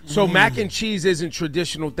 So mac and cheese isn't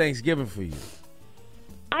traditional Thanksgiving for you?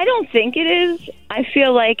 I don't think it is. I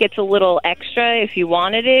feel like it's a little extra if you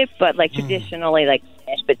wanted it, but like traditionally, like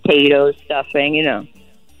mashed potatoes, stuffing, you know.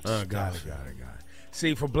 Got it.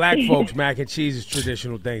 See, for black folks, mac and cheese is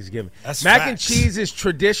traditional Thanksgiving. That's mac facts. and cheese is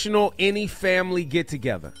traditional any family get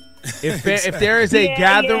together. If there is a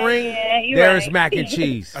gathering, you're there is right. mac and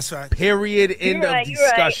cheese. That's right. Period. End of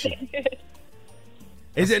discussion.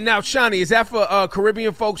 Is it now, Shawnee? Is that for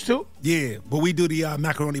Caribbean folks too? Yeah, but we do the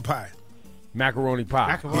macaroni pie. Macaroni pie.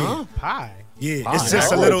 Macaroni pie. Yeah, Pie. it's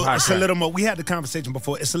just Macaroni pie. it's a little more. We had the conversation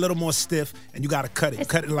before. It's a little more stiff, and you got to cut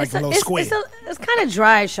it like a little square. It's kind of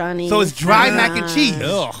dry, Shawnee. So it's dry mac and cheese.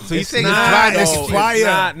 Ugh. So you saying not, it's dry? it's no, fire. It's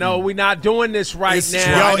not. No, we're not doing this right It's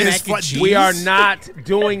now. dry mac and cheese. We are not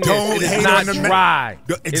doing this. Don't It is hate not on the dry.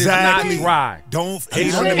 Exactly. It is not dry. Don't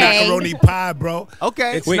hate on the Okay. macaroni pie, bro.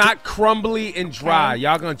 Okay. It's not crumbly and dry.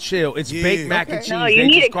 Y'all gonna chill. It's Yeah. baked mac and Okay. cheese. No, you they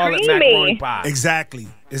need just it call it creamy. macaroni pie. Exactly.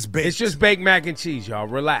 It's baked. It's just baked mac and cheese, y'all.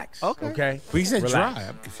 Relax. Okay. But he said Relax. dry.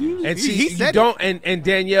 I'm confused. And He see, you said don't. And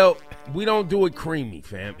Danielle, we don't do it creamy,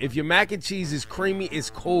 fam. If your mac and cheese is creamy, it's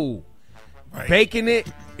cool. Right. Baking it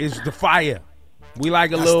is the fire. We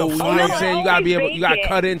like a That's little. the You know what I'm fire. saying? You gotta be able. Always You gotta bake it.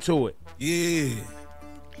 cut into it. Yeah.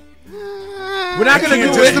 We're not gonna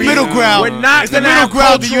can't do just it. be- It's the middle ground. We're not It's the gonna middle have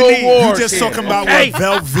ground that you cultural need. wars You just here, talking about okay? what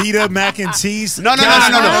Velveeta mac and cheese? No. Johnny,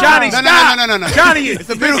 No. stop. Johnny, It's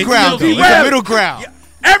the middle it's ground, though. It's the derailed. middle ground.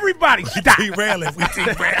 Everybody, stop. Derailing. We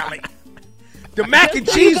derailing. The mac and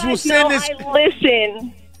Just so you cheese will guys send know, this. I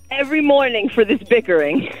listen every morning for this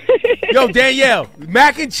bickering. Yo, Danielle,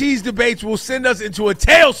 mac and cheese debates will send us into a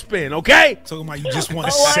tailspin, okay? Talking about you just want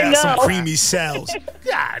to Oh, I sell some know. creamy shells.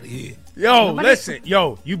 Get out of here. Yo, listen,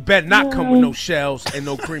 you better not come with no shells and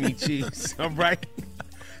no creamy cheese, all right?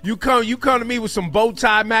 You come to me with some bow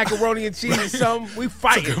tie macaroni and cheese or something, we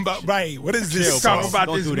fighting. Talking about right. What is this? Talking about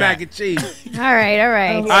Don't this do mac that. and cheese. All right.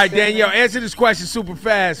 All right, Danielle, answer this question super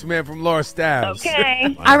fast, man, from Laura Styles.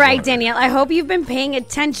 Okay. All right, Danielle. I hope you've been paying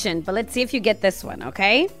attention, but let's see if you get this one,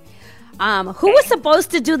 okay? Who was supposed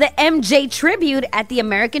to do the MJ tribute at the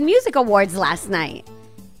American Music Awards last night?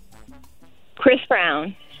 Chris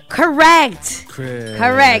Brown. Correct. Chris.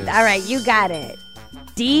 Correct. All right, you got it.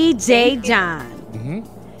 DJ John.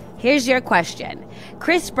 Here's your question.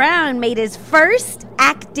 Chris Brown made his first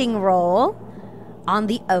acting role on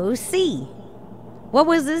the OC. What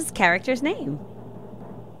was his character's name?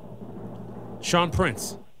 Sean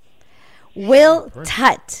Prince. Will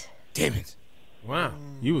Tutt. Damn it. Wow,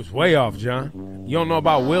 you was way off, John. You don't know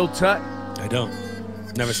about Will Tutt? I don't.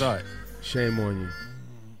 Never saw it. Shame on you.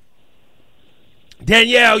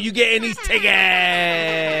 Danielle, you getting these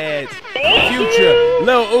tickets. Thank Future,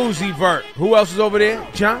 Lil Uzi Vert. Who else is over there?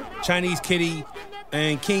 John? Chinese Kitty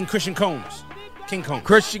and King Christian Combs. King Combs.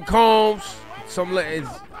 Christian Combs.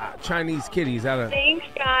 Chinese Kitty. Is that a Thanks,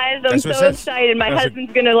 guys. I'm That's what it so says. excited. My That's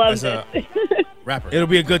husband's going to love that's this. rapper? It'll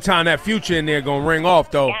be a good time. That Future in there gonna ring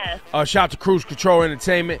off though. Yes. Shout out to Cruise Control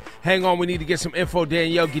Entertainment. Hang on, we need to get some info.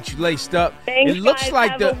 Danielle, get you laced up. Thanks, it looks guys.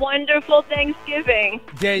 like Have a wonderful Thanksgiving.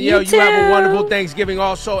 Danielle, you have a wonderful Thanksgiving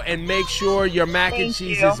also, and make sure your mac and Thank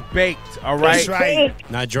cheese you. is baked. All right, That's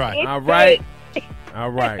right. Not dry. All right, all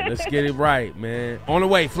right. Let's get it right, man. On the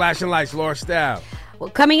way, flashing lights, Laura Style. Well,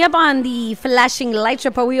 coming up on the Flashing Lights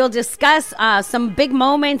Report, we will discuss some big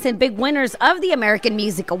moments and big winners of the American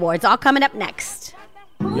Music Awards. All coming up next.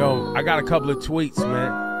 Yo, I got a couple of tweets,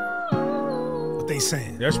 man. What they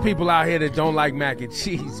saying? There's people out here that don't like mac and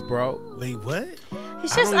cheese, bro. Wait, what?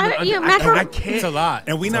 It's just, I can't. It's a lot.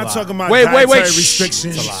 And we It's a not lot. talking about Wait. dietary Shh.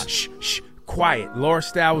 restrictions. It's a lot. Shh. Quiet. Laura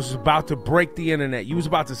Style was about to break the internet. You was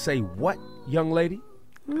about to say what, young lady?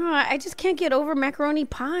 No, I just can't get over macaroni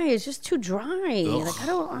pie. It's just too dry. Like I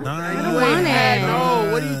don't want it. No,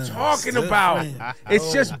 what are you talking about?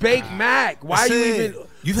 It's just baked mac. Why are you even?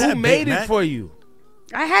 You've who had made baked it mac? for you?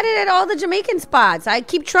 I had it at all the Jamaican spots. I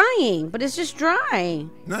keep trying, but it's just dry.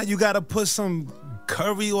 Nah, you gotta put some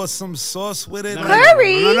curry or some sauce with it.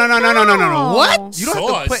 Curry? No. What? You don't have to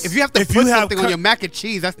Sauce. put, if you have to If put you have something on your mac and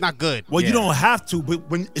cheese, that's not good. Well, you don't have to, but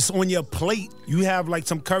when it's on your plate, you have like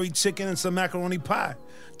some curry chicken and some macaroni pie.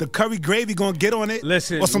 The curry gravy gonna get on it.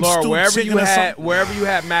 Listen, or some Laura, stewed wherever chicken you or had something. wherever you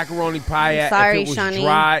had macaroni pie at, Sorry, if it was Shawnee.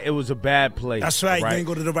 dry, it was a bad place. That's right. all You ain't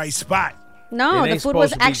go to the right spot. No, It the ain't food was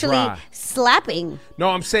supposed to be actually dry. slapping. No,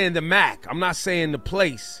 I'm saying the mac. I'm not saying the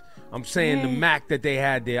place. I'm saying the mac that they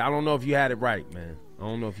had there. I don't know if you had it right, man. I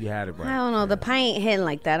don't know if you had it right. I don't know. The pie ain't hitting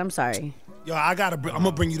like that. I'm sorry. Yo, I'm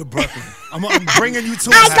gonna bring you to Brooklyn. I'm bringing you to.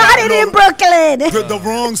 I got it in Brooklyn. The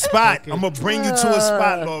wrong spot. I'm gonna bring you to a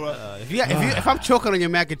spot, Laura. If I'm choking on your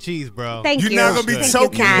mac and cheese, bro, Thank You're you. not gonna be Thank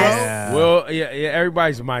choking, you, bro. Cass. Well, yeah,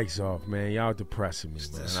 everybody's mics off, man. Y'all depressing me,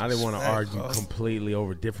 man. I didn't want to argue completely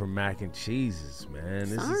over different mac and cheeses, man.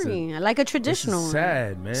 This Sorry. I like a This traditional is one.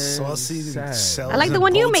 sad, man. Saucy, Sad. shells I like the and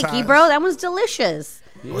one you bow make, ties. bro. That one's delicious.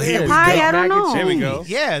 Yeah, here we pie, go. I don't Mac and know. cheese. Here we go.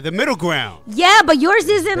 yeah, the middle ground. Yeah, but yours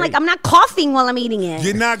isn't like I'm not coughing while I'm eating it.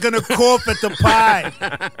 You're not gonna cough at the pie.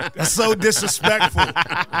 That's so disrespectful.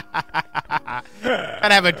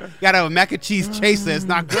 Gotta have a mac and cheese chaser. It's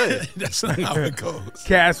not good. That's not how it goes.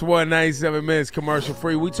 Cast 197 minutes commercial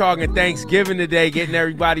free. We talking Thanksgiving today, getting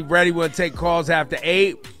everybody ready. We'll take calls after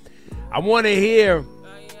 8. I want to hear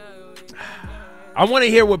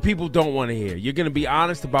what people don't want to hear. You're going to be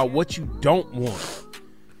honest about what you don't want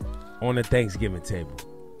on the Thanksgiving table,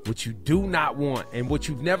 what you do not want, and what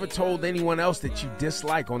you've never told anyone else that you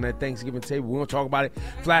dislike on that Thanksgiving table. We're going to talk about it.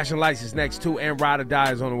 Flashing Lights is next too, and Ride or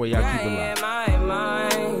Die is on the way. Y'all keep it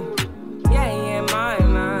locked.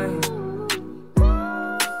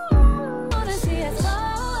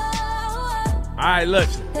 All right,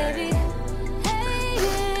 listen.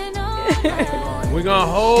 We're going to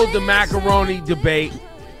hold the macaroni debate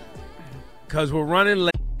because we're running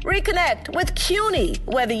late. Reconnect with CUNY.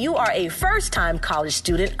 Whether you are a first-time college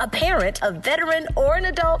student, a parent, a veteran, or an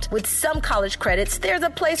adult, with some college credits, there's a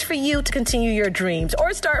place for you to continue your dreams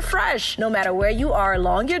or start fresh. No matter where you are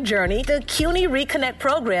along your journey, the CUNY Reconnect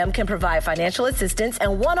program can provide financial assistance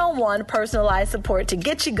and one-on-one personalized support to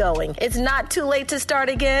get you going. It's not too late to start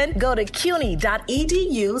again. Go to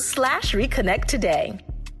cuny.edu/reconnect today.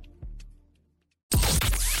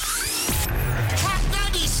 Hot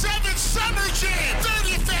 97 Summer Jam,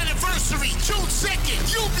 30th anniversary, June 2nd,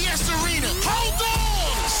 UBS Arena. Hold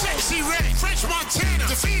on! Sexy Red, French Montana,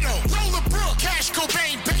 DeVito, Roller Brook, Cash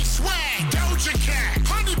Cobain, Bass Swag, Doja Cat,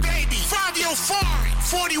 Honey Baby, Fabio Foreign,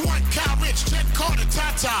 41 Cal Rich, Jet Carter,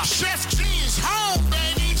 Tata, Chef G is home,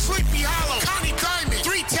 baby, Sleepy Hollow, Connie Diamond,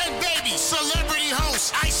 310 Baby, Celebrity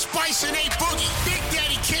Host, Ice Spice and A Boogie. Big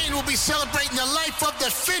Daddy Kane will be celebrating the life of the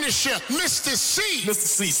finisher, Mr. C. Mr.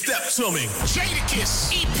 C, step to me. Jadakiss,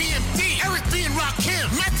 EPMD, Eric B. and Rakim,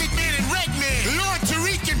 Method Man and Redman, Lord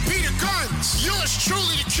Tariq and Peter Guns. Yours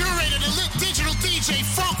truly, the curator, the lit digital DJ,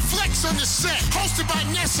 Funk Flex on the set. Hosted by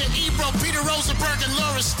Nessa, Ebro, Peter Rosenberg, and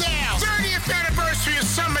Laura Styles. 30th anniversary of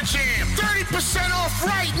Summer Jam. 30% off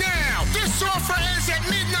right now. This offer ends at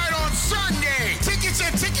midnight on Sunday. Tickets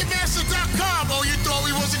at Ticketmaster.com. Oh, you thought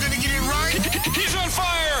we wasn't going to get it right? He's on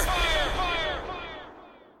fire!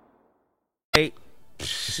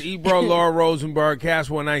 It's Ebro, Laura Rosenberg, Cast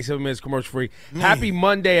 197 minutes commercial free. Happy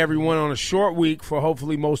Monday, everyone, on a short week for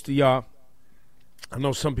hopefully most of y'all. I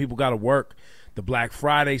know some people got to work. The Black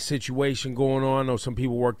Friday situation going on. I know some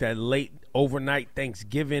people work that late overnight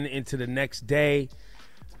Thanksgiving into the next day.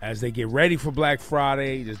 as they get ready for Black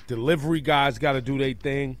Friday. The delivery guys got to do their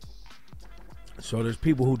thing. So there's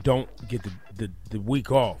people who don't get the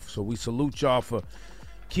week off. So we salute y'all for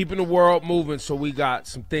keeping the world moving so we got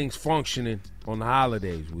some things functioning on the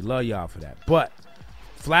holidays. We love y'all for that. But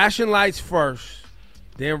flashing lights first,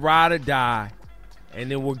 then ride or die, and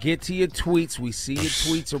then we'll get to your tweets. We see your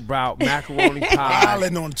tweets about macaroni pie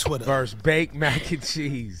on Twitter versus baked mac and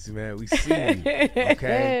cheese, man. We see you,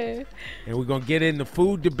 okay? And we're going to get into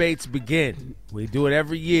food debates begin. We do it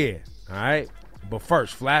every year, all right? But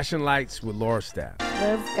first, flashing lights with Laura Staff.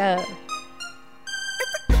 Let's go.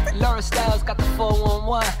 Laura Styles got the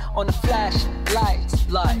 411 on the flash lights.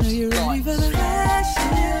 I know you're ready for the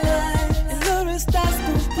flashing lights, and Laura Styles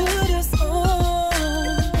gonna put us on.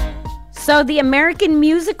 So the American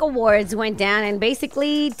Music Awards went down, and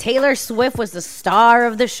basically Taylor Swift was the star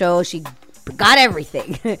of the show. She got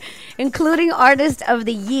everything, including Artist of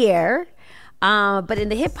the Year. But in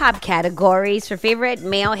the hip-hop categories, her favorite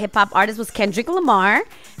male hip-hop artist was Kendrick Lamar.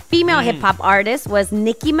 Female hip-hop artist was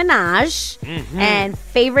Nicki Minaj. And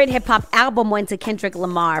favorite hip-hop album went to Kendrick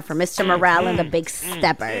Lamar for Mr. Morale and the Big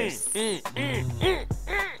Steppers.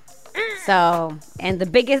 So, and the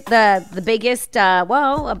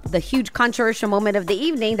huge controversial moment of the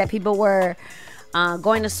evening that people were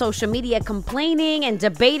going to social media complaining and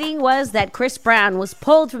debating was that Chris Brown was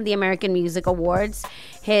pulled from the American Music Awards.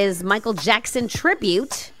 His Michael Jackson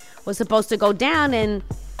tribute was supposed to go down, and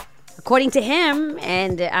according to him,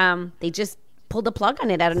 and they just pulled the plug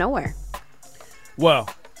on it out of nowhere. Well,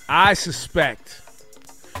 I suspect.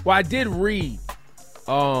 Well, I did read.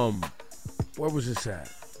 Where was this at?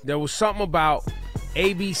 There was something about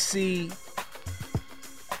ABC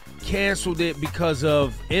canceled it because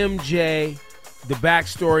of MJ, the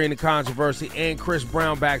backstory and the controversy, and Chris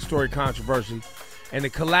Brown backstory controversy, and the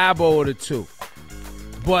collabo of the two.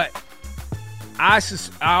 But I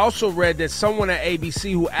also read that someone at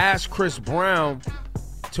ABC who asked Chris Brown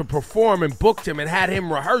to perform and booked him and had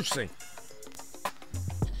him rehearsing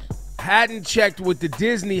hadn't checked with the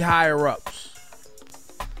Disney higher-ups.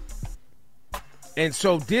 And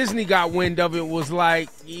so Disney got wind of it, was like,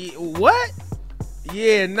 what?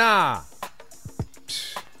 Yeah, nah.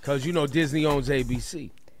 Because, Disney owns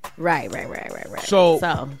ABC. Right. So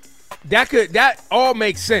that all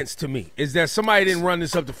makes sense to me, is that somebody didn't run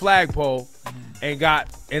this up the flagpole and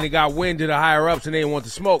it got wind to the higher ups and they didn't want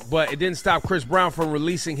to smoke. But it didn't stop Chris Brown from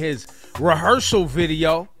releasing his rehearsal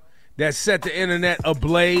video that set the internet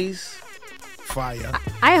ablaze. Fire.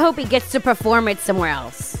 I hope he gets to perform it somewhere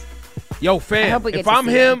else. Yo, fam, if I'm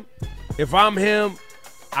him,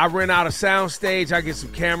 I rent out a sound stage, I get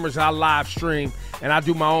some cameras, I live stream, and I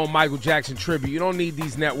do my own Michael Jackson tribute. You don't need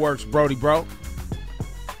these networks, Brody, bro.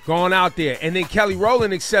 Going out there. And then Kelly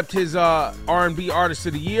Rowland accept his R&B Artist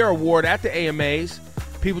of the Year award at the AMAs.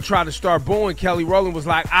 People tried to start booing. Kelly Rowland was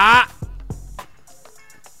like,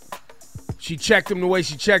 She checked him the way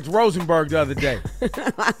she checked Rosenberg the other day.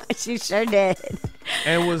 She sure did.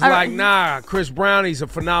 And was like, nah, Chris Brown, he's a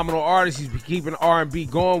phenomenal artist. He's been keeping R&B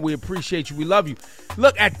going. We appreciate you. We love you.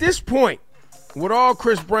 Look, at this point, with all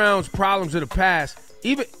Chris Brown's problems of the past,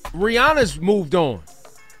 even Rihanna's moved on.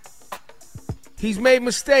 He's made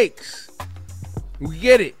mistakes. We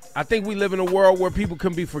get it. I think we live in a world where people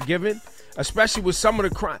can be forgiven, especially with some of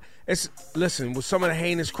the crime. Listen, with some of the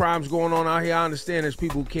heinous crimes going on out here, I understand there's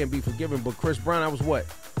people who can't be forgiven. But Chris Brown, that was what,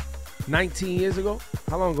 19 years ago?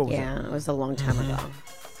 How long ago was that? Yeah, it was a long time ago.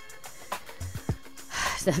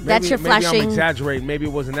 So Maybe your flashing. I'm exaggerating. Maybe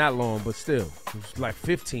it wasn't that long, but still, it was like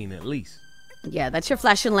 15 at least. Yeah, that's your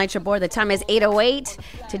flashing lights report. The time is 8:08.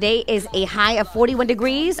 Today is a high of 41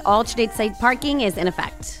 degrees. Alternate side parking is in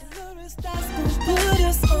effect.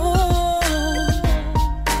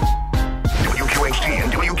 WQHT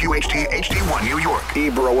and WQHT HD1 New York.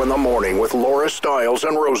 Ebro in the morning with Laura Stiles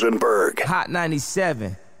and Rosenberg. Hot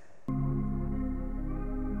 97.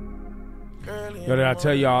 Yo, did I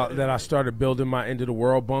tell y'all that I started building my end of the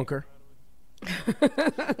world bunker?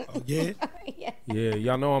 Yeah? Yeah,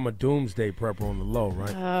 y'all know I'm a doomsday prepper on the low,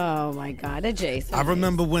 right? Oh, my God. Jason. I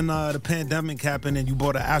remember when the pandemic happened and you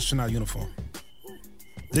bought an astronaut uniform.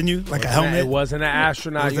 Didn't you? Like a helmet? It wasn't an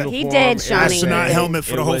astronaut uniform. He did, Shawnee. Astronaut helmet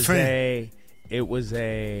for the whole fam. It was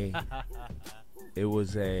a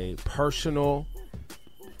personal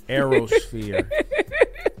aerosphere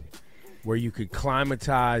where you could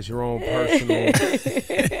climatize your own personal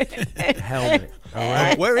helmet. All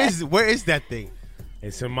right. Where is that thing?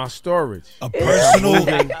 It's in my storage. A personal.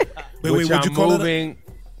 Wait, what'd you call it?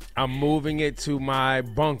 I'm moving it to my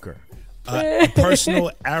bunker. A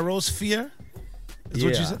personal aerosphere? Is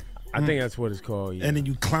what you said? I think that's what it's called. Yeah. And then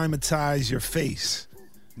you climatize your face.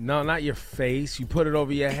 No, not your face. You put it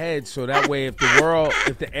over your head so that way if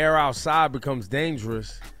the air outside becomes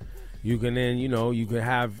dangerous, you can then, you can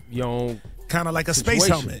have your own kind of like a situation. space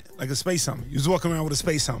helmet. Like a space helmet. You was walking around with a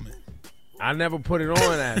space helmet. I never put it on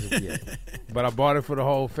as of yet, but I bought it for the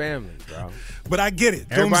whole family, bro. But I get it.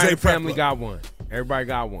 Everybody in the Doomsday family prepper. got one. Everybody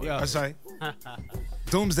got one. That's right.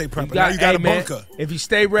 Doomsday prepper. Now you got a man, bunker. if you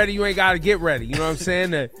stay ready, you ain't got to get ready. You know what I'm saying?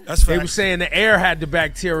 That's They facts. were saying the air had the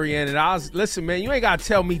bacteria in it. Listen, man, you ain't got to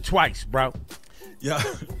tell me twice, bro. Yeah.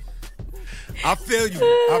 I feel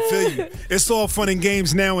you. It's all fun and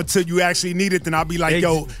games now until you actually need it. Then I'll be like,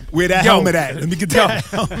 yo, where that helmet at? Let me get that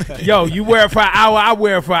helmet. Yo, you wear it for an hour, I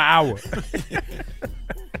wear it for an hour.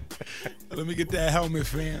 Let me get that helmet,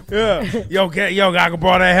 fam. Yeah. Yo, I can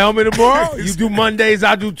borrow that helmet tomorrow? You do Mondays,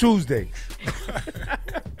 I do Tuesdays.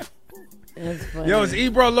 That's funny. Yo, it's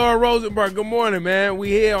Ebro, Laura Rosenberg. Good morning, man. We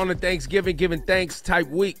here on the Thanksgiving, giving thanks type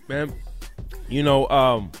week, man.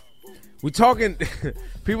 We talking,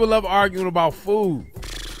 people love arguing about food.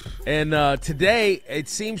 And today, it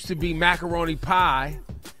seems to be macaroni pie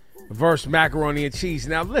versus macaroni and cheese.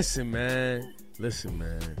 Now, listen, man.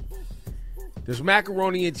 There's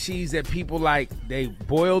macaroni and cheese that people like. They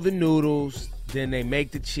boil the noodles, then they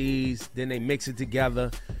make the cheese, then they mix it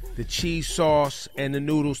together. The cheese sauce and the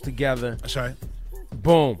noodles together. That's right.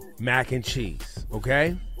 Boom, mac and cheese,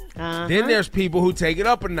 okay? Uh-huh. Then there's people who take it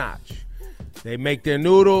up a notch. They make their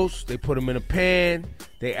noodles, they put them in a pan,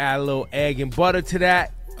 they add a little egg and butter to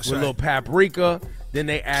that with a little paprika, then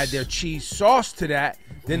they add their cheese sauce to that,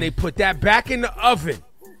 then they put that back in the oven,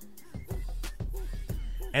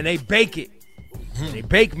 and they bake it. They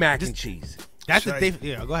bake mac and cheese. That's go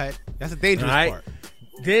ahead. That's the dangerous part.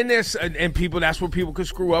 Then there's and people. That's where people could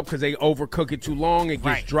screw up because they overcook it too long. It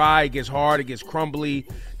gets dry. It gets hard. It gets crumbly.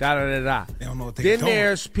 Da da da da. They don't know what they're Then doing.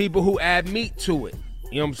 there's people who add meat to it.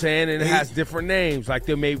 You know what I'm saying? And it has different names. Like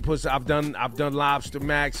they maybe put. I've done lobster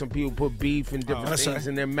mac. Some people put beef and different things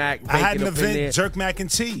in their mac. I had an bake it up in there. event, jerk mac and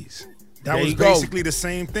cheese. That There was you go. basically the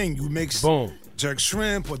same thing. You mix jerk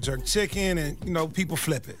shrimp or jerk chicken, and people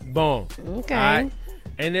flip it. Boom. Okay. All right?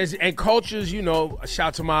 And cultures,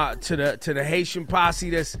 shout to the Haitian posse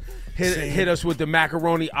that's hit us with the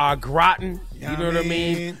macaroni au gratin. You know what I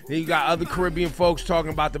mean? Then you got other Caribbean folks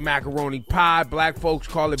talking about the macaroni pie. Black folks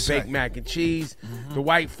call it baked mac and cheese. The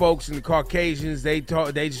white folks and the Caucasians, they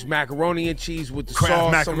just macaroni and cheese with the Kraft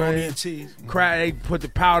sauce. macaroni and cheese. They put the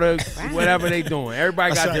powder, whatever they doing.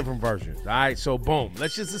 Everybody That's got right. different versions. All right, so boom.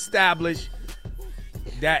 Let's just establish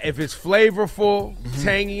that if it's flavorful,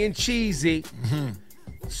 tangy, and cheesy,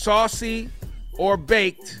 saucy or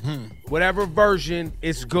baked, whatever version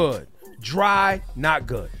is good. Dry, not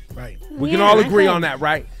good. Right. We can all agree on that,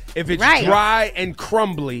 right? If it's dry and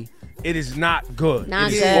crumbly, it is not good.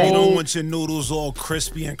 Not It is good. You don't old, want your noodles all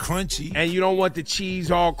crispy and crunchy. and you don't want the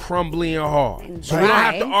cheese all crumbly and hard. So we don't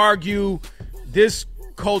Dry. have to argue this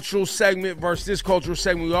cultural segment versus this cultural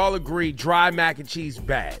segment. We all agree dry mac and cheese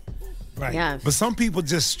bad. Right. Yes. But some people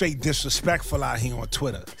just straight disrespectful out here on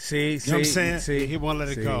Twitter. See, You know what I'm saying? See, He won't let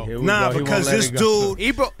it go. here we Nah, go. He because won't let this it go. dude,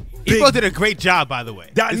 Ebro did a great job, by the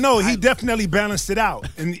way. no, he definitely balanced it out,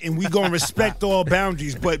 and we gonna respect all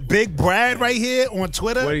boundaries. But Big Brad right here on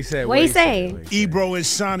Twitter, What he said? What he say? Ebro and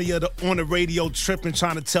Shania on the radio tripping,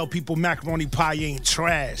 trying to tell people macaroni pie ain't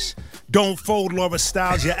trash. Don't fold, Laura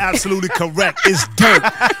Styles. You're absolutely correct. It's dirt.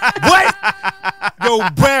 What? Yo,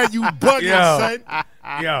 Brad, you bugging, son.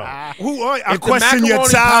 Yo, Who are you? I If the question your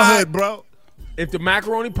macaroni childhood, pie- bro. if the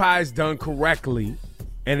macaroni pie is done correctly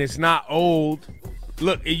and it's not old,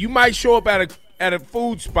 look, you might show up at a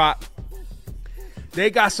food spot. They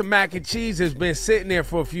got some mac and cheese that's been sitting there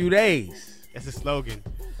for a few days. That's the slogan.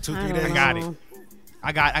 2-3 I days. don't I got it. know.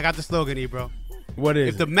 I got the slogan, Ebro. What is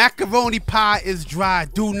If the macaroni pie is dry,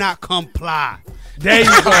 do not comply. There you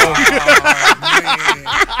go.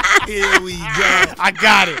 Here we go. I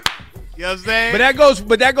got it. You know what I'm saying?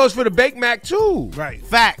 But that goes for the baked mac too. Right.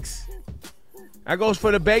 Facts. That goes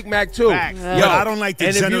for the baked mac too. Facts. Yo, I don't like the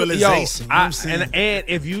and if you- generalization. You know what I'm saying? and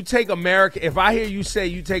if you take if I hear you say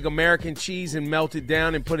you take American cheese and melt it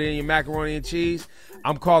down and put it in your macaroni and cheese,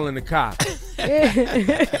 I'm calling the cops.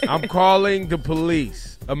 I'm calling the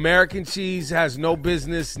police. American cheese has no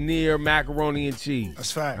business near macaroni and cheese.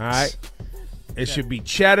 That's facts. All right. It should be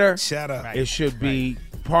cheddar. Cheddar. It should be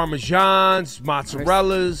Parmesans,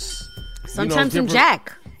 mozzarellas. Sometimes some different-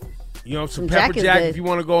 Jack. You know, some Some pepper Jack is jack good. if you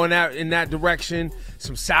want to go in that direction.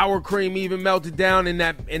 Some sour cream even melted down in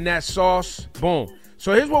that sauce. Boom.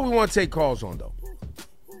 So here's what we want to take calls on though.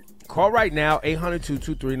 Call right now,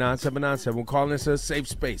 800-223-9797. We're calling this a safe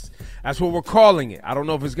space. That's what we're calling it. I don't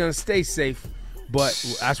know if it's going to stay safe,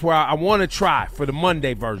 But that's where I want to try for the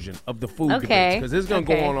Monday version of the food debates because it's going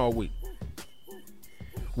to go on all week.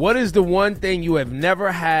 What is the one thing you have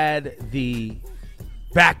never had the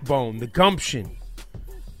backbone, the gumption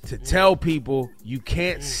to tell people you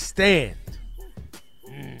can't stand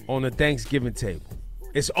on the Thanksgiving table?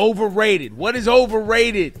 It's overrated. What is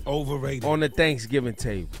overrated? Overrated. On the Thanksgiving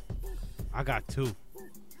table. I got two.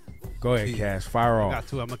 Go ahead, Cass. Fire off. I got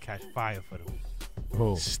two. I'm going to catch fire for them.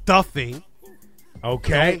 Who? Stuffing.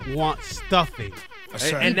 Okay. Don't want stuffing.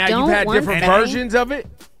 And now you've had different versions of it?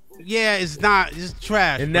 Yeah, it's not. It's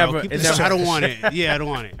trash. It never. I don't want it. Yeah, I don't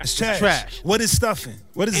want it. It's trash. What is stuffing?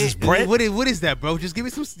 What is this bread? What is that, bro? Just give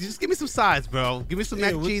me some sides, bro. Give me some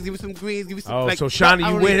mac and cheese. Give me some greens. Give me some. So Shawnee,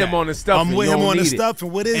 you with him on the stuffing? I'm with him on the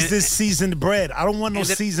stuffing. What is this seasoned bread? I don't want no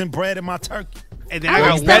seasoned bread in my turkey. And then I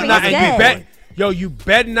got you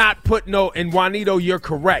bet not put no. And Juanito, you're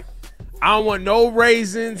correct. I don't want no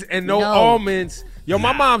raisins and no almonds. Yo,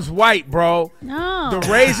 my mom's white, bro. No. The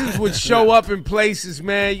raisins would show up in places,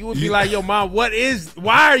 man. You would be like, yo, Mom, why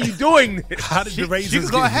are you doing this? How did the raisins You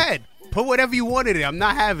can go ahead. Put whatever you want in it. I'm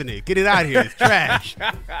not having it. Get it out of here. It's trash.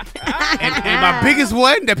 and my biggest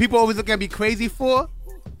one that people always look at me crazy for,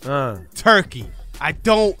 turkey. I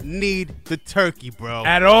don't need the turkey, bro.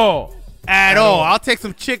 At all. At all. I'll take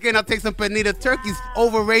some chicken. I'll take some panita. Turkey's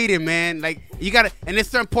overrated, man. Like, you got to, and there's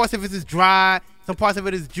certain parts of it is dry. Some parts of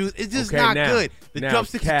it is juice. It's just not good. The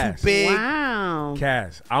drumsticks are too big. Wow.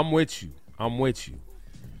 Cass, I'm with you.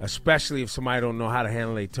 Especially if somebody don't know how to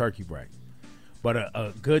handle a turkey right. But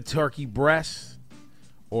a good turkey breast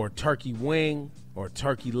or turkey wing or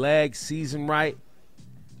turkey leg seasoned right,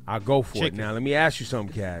 I'll go for it. Now, let me ask you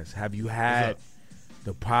something, Cass. Have you had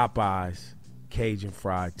the Popeyes Cajun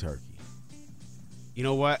fried turkey? You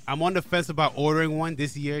know what? I'm on the fence about ordering one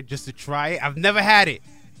this year just to try it. I've never had it.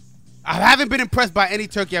 I haven't been impressed by any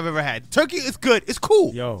turkey I've ever had. Turkey is good. It's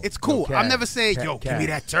cool. It's cool. Cass, I'm never saying, give me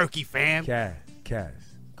that turkey, fam. Cass,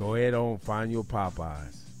 go ahead on find your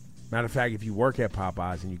Popeyes. Matter of fact, if you work at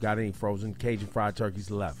Popeyes and you got any frozen Cajun fried turkeys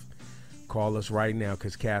left, call us right now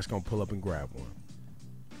because Cass going to pull up and grab one.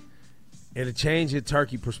 It'll change your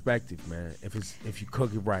turkey perspective, man, if you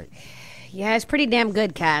cook it right. Yeah, it's pretty damn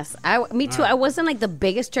good, Cass. Me too. I wasn't like the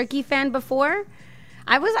biggest turkey fan before.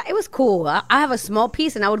 It was cool. I have a small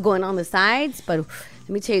piece and I would go in on the sides, but let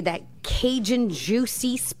me tell you that Cajun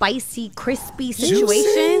juicy, spicy, crispy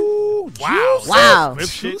situation. Wow.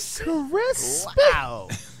 Juicy. Wow.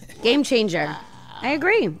 Game changer. I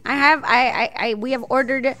agree. We have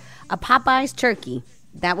ordered a Popeyes turkey.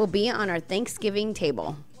 That will be on our Thanksgiving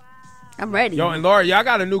table. I'm ready. Yo, and Laura, y'all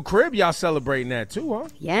got a new crib. Y'all celebrating that too, huh?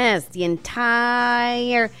 Yes, the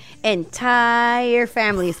entire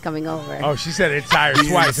family is coming over. Oh, she said entire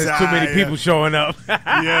twice. There's too many people showing up. Yo,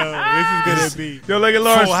 this is going to be. Yo, look at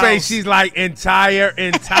Laura's face. She's like, entire.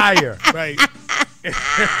 Right. Full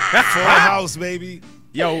house, baby.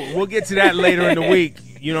 Yo, we'll get to that later in the week.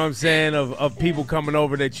 You know what I'm saying? Of people coming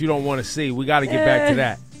over that you don't want to see. We got to get back to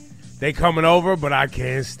that. They coming over, but I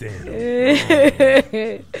can't stand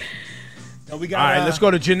them. All right, let's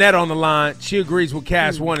go to Jeanette on the line. She agrees with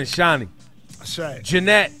Cass 1 and Shawnee. That's right.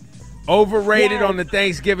 Jeanette, overrated on the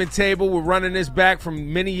Thanksgiving table. We're running this back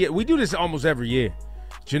from many years. We do this almost every year.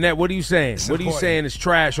 Jeanette, what are you saying? What are you saying is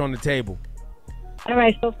trash on the table? All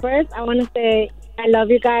right, so first I want to say I love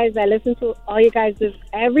you guys. I listen to all you guys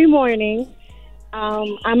every morning.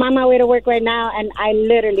 I'm on my way to work right now, and I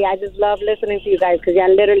just love listening to you guys because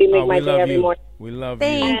y'all literally make my day every morning. We love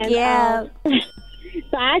Thank you. you.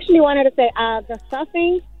 So I actually wanted to say the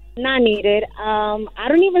stuffing, not needed. I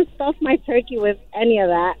don't even stuff my turkey with any of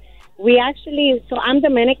that. So I'm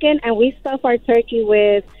Dominican, and we stuff our turkey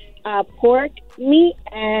with pork meat,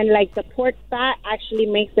 and like the pork fat actually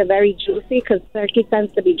makes it very juicy because turkey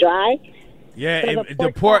tends to be dry. Yeah, So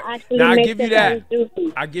the pork. Now, I makes give you it that. very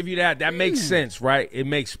juicy. I give you that. That makes sense, right? It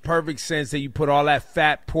makes perfect sense that you put all that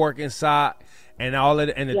fat pork inside, and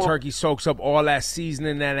the turkey soaks up all that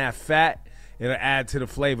seasoning and that fat. It'll add to the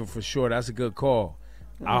flavor for sure. That's a good call.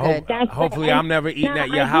 Hopefully, I'm never eating at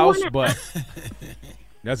your house, but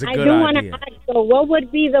that's a good idea. I do want to ask, so what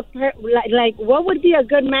would be what would be a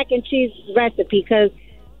good mac and cheese recipe? Because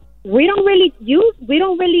we don't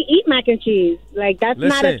really eat mac and cheese. Like that's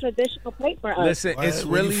not a traditional plate for us. Listen, it's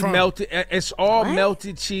really melted. It's all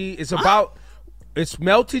melted cheese. It's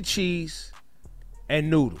melted cheese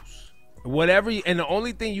and noodles. And the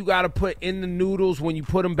only thing you got to put in the noodles when you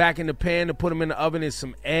put them back in the pan to put them in the oven is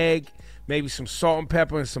some egg, maybe some salt and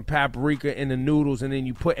pepper and some paprika in the noodles, and then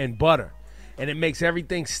you put in butter. And it makes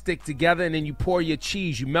everything stick together, and then you pour your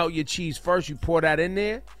cheese. You melt your cheese first, you pour that in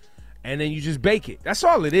there, and then you just bake it. That's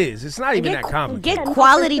all it is. It's not even that complicated. Get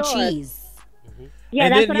quality cheese. Yeah,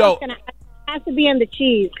 And that's then, what I was gonna. It has to be in the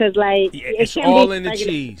cheese because, like, Yeah, it it's can't all be in the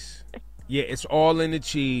regular. cheese. Yeah, it's all in the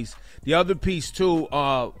cheese. The other piece too,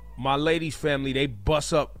 my lady's family, they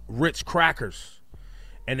bust up Ritz crackers,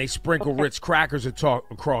 and they sprinkle Ritz crackers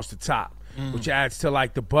across the top, which adds to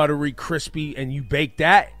like the buttery, crispy, and you bake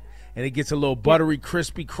that, and it gets a little buttery,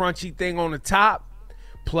 crispy, crunchy thing on the top.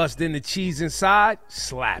 Plus, then the cheese inside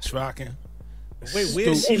slaps. Rocking. Wait,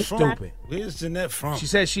 where's she from? Stupid. Where's Jeanette from? She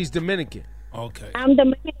says she's Dominican. Okay. I'm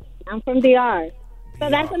Dominican. I'm from DR. So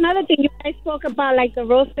that's another thing. You guys spoke about like the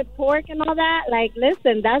roasted pork and all that. Like,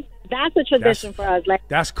 listen, that's a tradition for us. Like,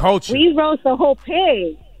 That's culture. we roast the whole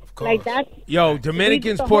pig. Like that's Yo,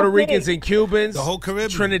 Dominicans, the whole Puerto thing. Ricans, and Cubans, The whole Caribbean.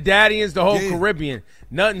 Trinidadians, the whole Yeah. Caribbean.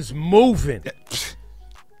 Nothing's moving.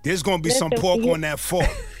 There's gonna be some Listen, pork you- on that fork.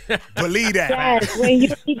 Believe that. yes. When you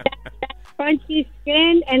eat that crunchy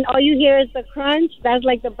skin and all you hear is the crunch, that's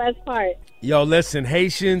like the best part. Yo, listen,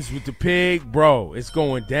 Haitians with the pig, bro, it's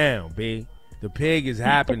going down, B. The pig is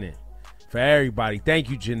happening for everybody. Thank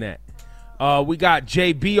you, Jeanette. We got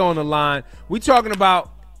JB on the line. We talking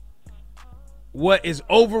about what is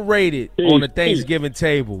overrated on the Thanksgiving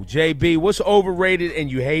table. JB, what's overrated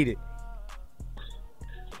and you hate it?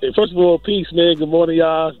 Hey, first of all, peace, man. Good morning,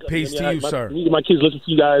 y'all. Peace to you, sir. Me and my kids listen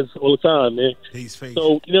to you guys all the time, man. Peace, peace.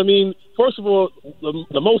 So, you know what I mean? First of all,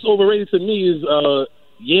 the most overrated to me is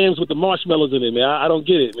yams with the marshmallows in it, man. I don't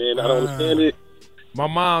get it, man. I don't understand it. My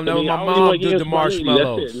mom, I mean, my I only mom like did yams the for my lady.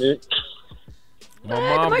 marshmallows. That's it, man. My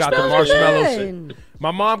mom got the marshmallows.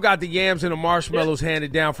 My mom got the yams and the marshmallows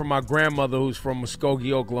handed down from my grandmother, who's from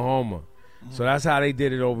Muskogee, Oklahoma. So that's how they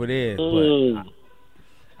did it over there. But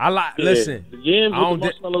I like. Yeah, Listen, the yams I with don't the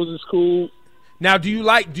marshmallows is cool. Now, do you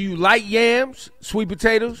like yams, sweet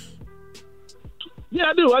potatoes? Yeah,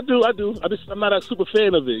 I do. I'm not a super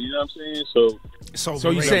fan of it. You know what I'm saying? So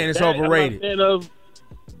you saying it's That, overrated? I'm not a fan of.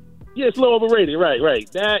 Yeah, it's a little overrated. Right.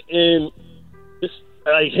 That and it's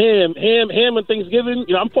like ham and Thanksgiving.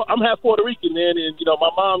 You know, I'm half Puerto Rican, man, and you know my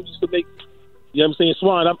mom used to make. You know what I'm saying?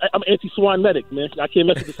 Swine. I'm anti-swine medic, man. I can't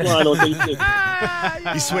mess with the swine on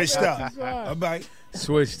Thanksgiving. You switched up. All right.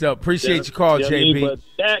 Switched up. Appreciate your call, You know what I JB. mean? But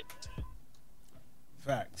that.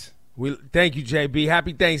 Facts. Thank you, JB.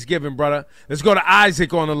 Happy Thanksgiving, brother. Let's go to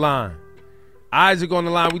Isaac on the line. Isaac on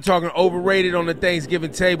the line. We talking overrated on the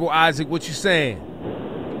Thanksgiving table. Isaac, what you saying?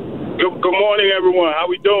 Good morning, everyone. How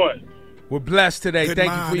we doing? We're blessed today. Good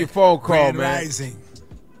Thank you for morning. your phone call, Grand man. Rising.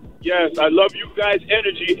 Yes, I love you guys'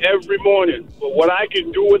 energy every morning. But what I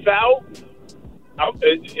can do without,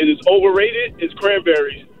 it is overrated, is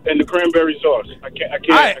cranberries and the cranberry sauce. I can't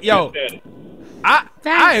stand it.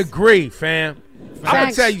 I agree, fam. I'm gonna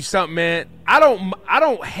Facts. tell you something, man. I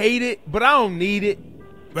don't hate it, but I don't need it.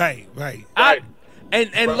 Right.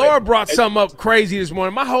 And Laura brought something up crazy this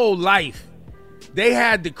morning. My whole life, they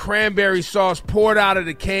had the cranberry sauce poured out of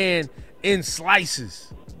the can in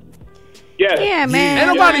slices. Yeah, man.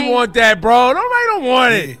 Ain't nobody want that, bro. Nobody don't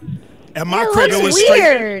want it. And my It crib, looks it was weird.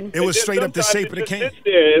 straight. It was straight up the shape of the can.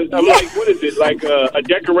 I'm like, what is it? Like a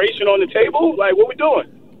decoration on the table? Like, what we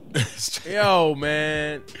doing? Yo,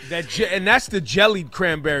 man, and that's the jellied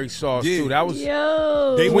cranberry sauce too. That was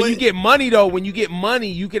Yo. when you get money though. When you get money,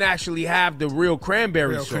 you can actually have the real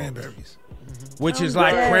cranberry sauce, cranberries. which is Oh,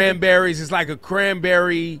 like good. cranberries. It's like a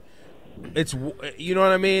cranberry. It's you know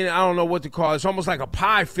what I mean. I don't know what to call it. It's almost like a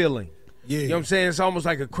pie filling. Yeah. You know what I'm saying? It's almost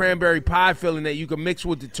like a cranberry pie filling that you can mix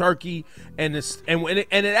with the turkey and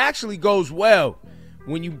it actually goes well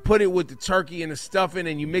when you put it with the turkey and the stuffing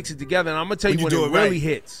and you mix it together. And I'm gonna tell you when do it it really right.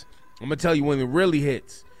 hits. I'm gonna tell you when it really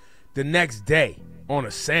hits. The next day on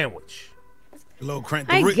a sandwich. The little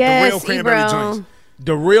I the guess, real cranberry Ebro. joints.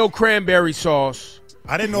 The real cranberry sauce.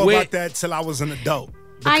 I didn't know with- about that till I was an adult.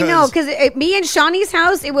 I know, because me and Shawnee's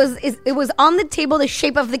house, it was on the table the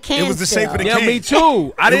shape of the can. It was the shape of the Yeah, can. me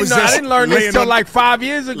too. I It didn't was know. I just didn't learn this laying till on- like 5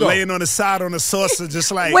 years ago. Laying on the side on the saucer,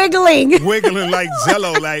 just like Wiggling like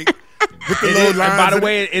Jello, like with the It little is- lines. and by the in it.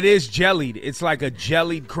 way, it is jellied. It's like a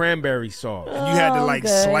jellied cranberry sauce. And you had to Oh, like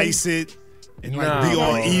good. slice it and like Nah, be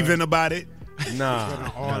all bro. even about it.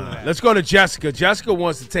 Nah. Let's go to Jessica. Jessica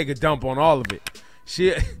wants to take a dump on all of it.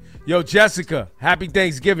 Yo, Jessica, happy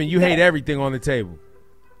Thanksgiving. You hate everything on the table.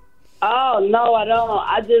 Oh no, I don't.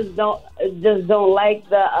 I just don't like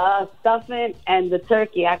the stuffing and the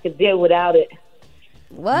turkey. I could deal without it.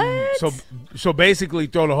 What? So basically,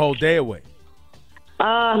 throw the whole day away.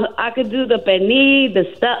 I could do the pernil,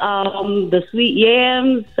 the sweet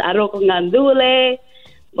yams, arroz con gandules,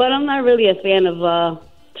 but I'm not really a fan of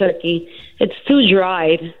turkey. It's too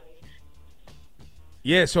dried.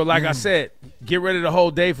 Yeah, so like I said, get rid of the whole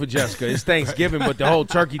day for Jessica. It's Thanksgiving, but the whole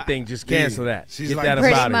turkey thing, just cancel that. She's Get like, that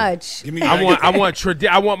Pretty about much. Give me I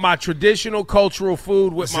want my traditional cultural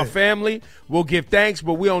food with my family. We'll give thanks,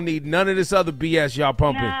 but we don't need none of this other BS y'all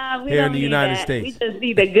pumping We here don't in the need United that. States. We just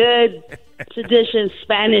need a good tradition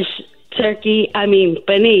Spanish turkey. I mean,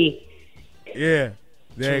 penne. Yeah,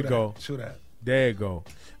 there you True go. that. True that. There you go.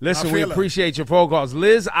 Listen, I we feel it. appreciate your phone calls.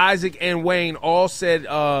 Liz, Isaac, and Wayne all said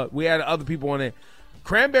we had other people on there.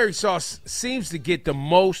 Cranberry sauce seems to get the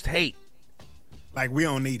most hate. Like, we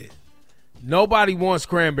don't need it. Nobody wants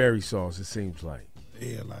cranberry sauce, it seems like.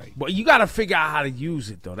 Yeah, like. But you got to figure out how to use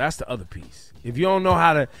it, though. That's the other piece. If you don't know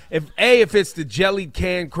how to, if it's the jellied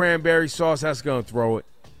canned cranberry sauce, that's going to throw it.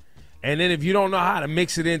 And then if you don't know how to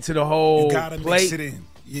mix it into the whole You gotta plate, mix it in.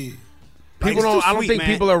 Yeah. people It's don't. too I don't sweet, think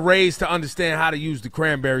man. people are raised to understand how to use the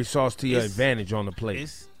cranberry sauce to your It's- advantage on the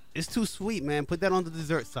plate. It's too sweet, man. Put that on the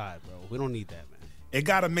dessert side, bro. We don't need that, man. It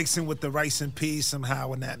gotta mix in with the rice and peas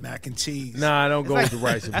somehow and that mac and cheese. Nah, don't go with the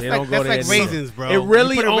rice and that's peas. like- Don't go that's there. like raisins, bro. It You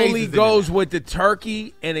really put the only raisins in goes with the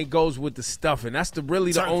turkey and it goes with the stuffing. That's the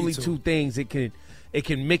Turkey, only too. two things it can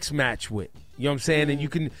mix match with. You know what I'm saying? And you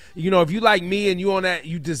can, if you like me and you on that,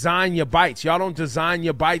 you design your bites. Y'all don't design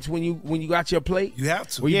your bites when you got your plate. You have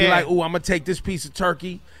to. Where you be Yeah. like, "Ooh, I'm gonna take this piece of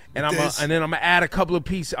turkey and then I'm gonna add a couple of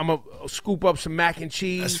pieces. I'm gonna scoop up some mac and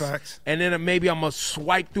cheese. That's facts. And then maybe I'm gonna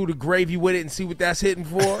swipe through the gravy with it and see what that's hitting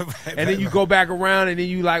for. And then you go back around and then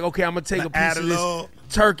you like, okay, I'm gonna take a piece Add of a this little-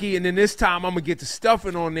 turkey and then this time I'm gonna get the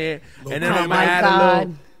stuffing on there and then Oh I'm gonna my add a God.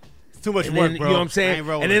 little. It's too much And work, then, bro. you know what I'm I saying? ain't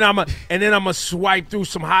rolling And then with I'm gonna swipe through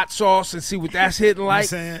some hot sauce and see what that's hitting like.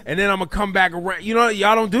 saying? And then I'm gonna come back around.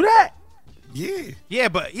 Y'all don't do that. Yeah. Yeah,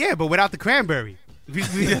 but without the cranberry. We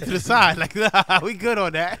leave that to the side. Like, we good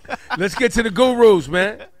on that. Let's get to the gurus,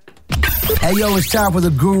 man. Hey, yo, it's time for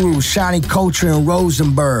the guru, Shani Culture and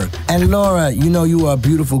Rosenberg. And Laura, you know you are a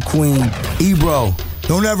beautiful queen. Ebro,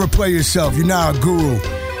 don't ever play yourself. You're not a guru.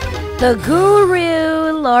 The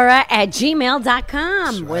Guru, Laura at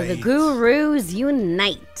gmail.com, where the gurus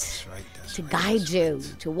unite to guide you,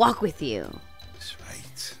 to walk with you. That's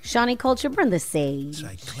right. Shawnee Culture, burn the sage.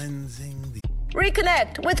 Like cleansing the.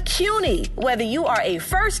 Reconnect with CUNY. Whether you are a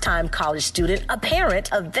first-time college student, a parent,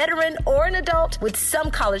 a veteran, or an adult, with some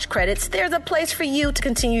college credits, there's a place for you to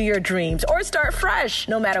continue your dreams or start fresh.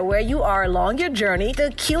 No matter where you are along your journey,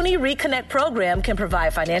 the CUNY Reconnect program can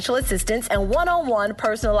provide financial assistance and one-on-one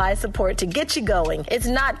personalized support to get you going. It's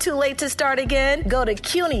not too late to start again. Go to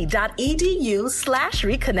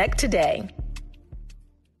cuny.edu/reconnect today.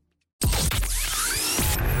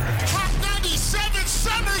 Hot 97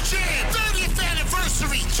 Summer Jam, 30th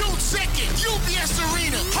anniversary, June 2nd, UBS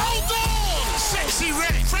Arena. Hold on! Sexy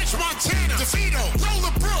Red, French Montana, DeVito,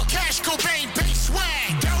 Roller Brook, Cash Cobain, Bass Swag,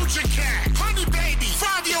 Doja Cat, Honey Baby,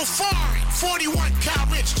 Fabio Foreign, 41 Cal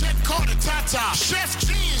Rich, Jet Carter, Tata, Chef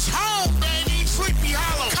G is home, baby, Sleepy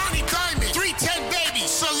Hollow, Connie Diamond, 310 Baby,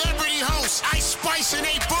 Celebrity Host, Ice Spice and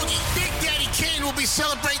A Boogie. Big Daddy Kane will be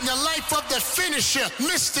celebrating the life of the finisher,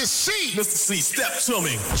 Mr. C. Mr. C, step to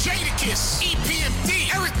me. Jadakiss,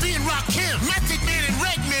 EPMD, Eric B. and Rakim, Method Man and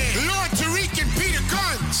Redman, Lord Tariq and Peter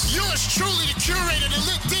Guns. Yours truly, the curator, the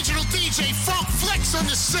lit digital DJ, Funk Flex on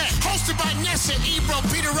the set. Hosted by Nessa, Ebro,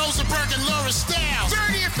 Peter Rosenberg, and Laura Styles.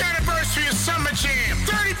 30th anniversary of Summer Jam.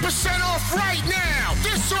 30% off right now.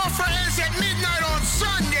 This offer ends at midnight on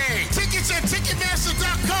Sunday. Tickets at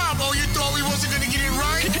Ticketmaster.com. Oh, you thought we wasn't going to get it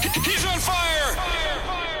right? He's on fire!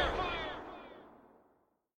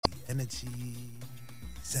 Energy.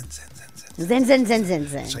 Zen, zen, zen, zen. Zen, zen, zen, zen,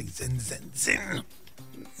 zen. Say zen, zen, zen.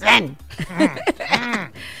 Zen.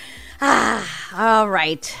 All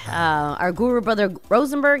right. Our guru brother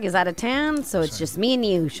Rosenberg is out of town, so it's just me and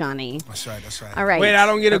you, Shawnee. That's right, that's right. All right. Wait, I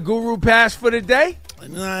don't get a guru pass for the day?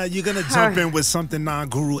 Nah, you're gonna jump in with something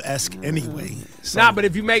non-guru-esque anyway. So. Nah, but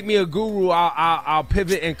if you make me a guru, I'll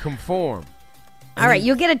pivot and conform. All right,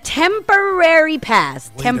 you'll get a temporary pass.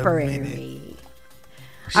 Temporary.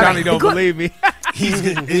 All Shawnee right, don't believe me.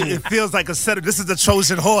 It feels like a setup. This is the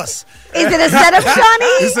Trojan horse. Is it a setup,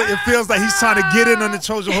 Shawnee? It feels like he's trying to get in on the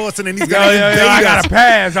Trojan horse, and then he's gonna invade I us. got a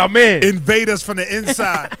pass. I'm in. Invade us from the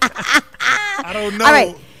inside. I don't know. All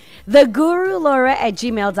right. The Guru Laura at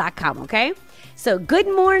gmail.com, okay? So, good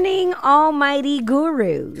morning, almighty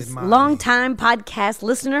gurus. Longtime podcast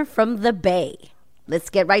listener from the Bay. Let's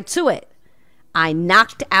get right to it. I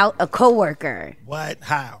knocked out a coworker. What?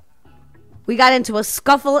 How? We got into a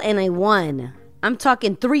scuffle and I won. I'm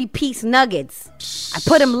talking 3-piece nuggets. I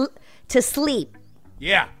put him to sleep.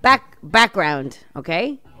 Yeah. Background,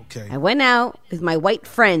 okay? Okay. I went out with my white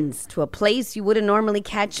friends to a place you wouldn't normally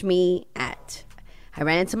catch me at. I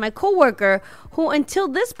ran into my coworker who until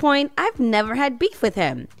this point, I've never had beef with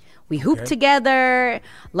him. We hooped together,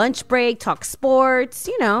 lunch break, talk sports,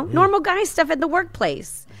 normal guy stuff at the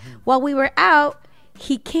workplace. While we were out,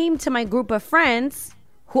 he came to my group of friends,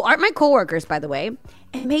 who aren't my coworkers, by the way,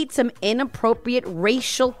 and made some inappropriate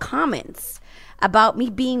racial comments about me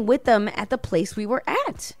being with them at the place we were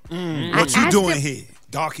at. What you doing here,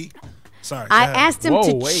 darky? Sorry. I asked him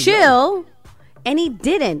to chill, and he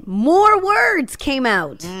didn't. More words came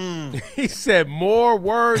out. He said more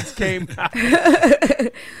words came out.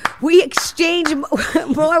 We exchanged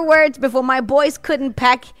more words before my boys couldn't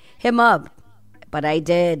pack him up. But I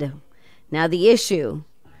did. Now the issue.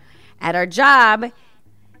 At our job,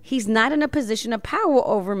 he's not in a position of power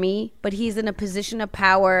over me, but he's in a position of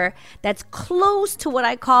power that's close to what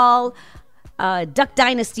I call Duck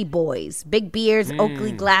Dynasty boys. Big beards,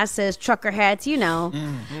 Oakley glasses, trucker hats,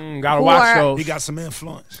 Gotta watch those. He got some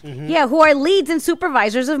influence. Yeah, who are leads and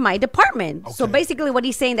supervisors of my department. So basically what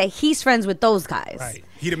he's saying that he's friends with those guys. Right.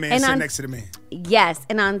 He the man sitting next to the man. Yes,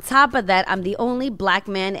 and on top of that, I'm the only black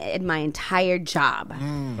man in my entire job.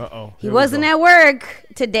 Uh-oh. He wasn't at work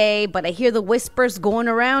today, but I hear the whispers going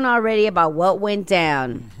around already about what went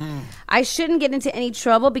down. I shouldn't get into any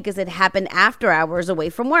trouble because it happened after hours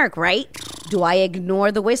away from work, right? Do I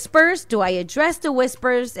ignore the whispers? Do I address the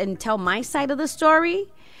whispers and tell my side of the story?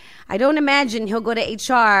 I don't imagine he'll go to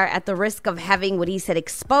HR at the risk of having what he said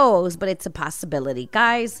exposed, but it's a possibility.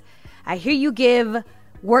 Guys, I hear you give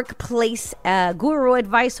workplace guru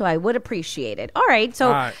advice, so I would appreciate it. All right,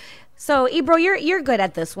 so Ebro, you're good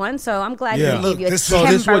at this one, so I'm glad he gave you a this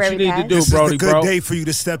is what you need to do, this Brody, is a good day for you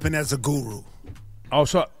to step in as a guru. Oh,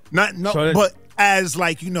 but as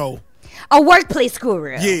a workplace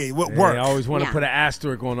guru. Yeah, what work? I always want to put an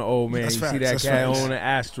asterisk on the old man. That's you facts, see that that's guy facts. on an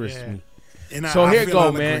asterisk me. And So I here feel go,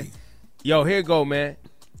 I'll man. agree. Yo, here go, man.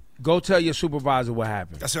 Go tell your supervisor what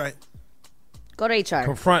happened. That's right. Go to HR.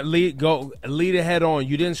 Confront, lead it head on.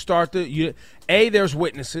 You didn't start there's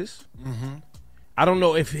witnesses. I don't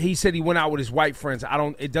know if he said he went out with his white friends.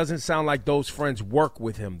 It doesn't sound like those friends work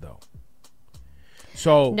with him though.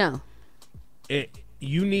 So no.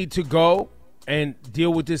 You need to go and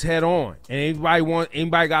deal with this head on. And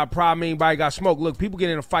anybody got a problem, anybody got smoke. Look, people get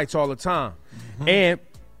into fights all the time. And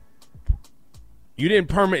you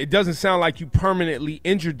didn't it doesn't sound like you permanently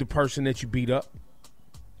injured the person that you beat up.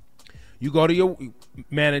 You go to your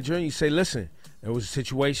manager and you say, listen, there was a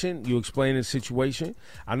situation. You explain the situation.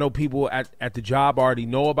 I know people at the job already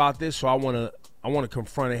know about this, so I want to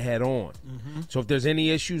confront it head on. So if there's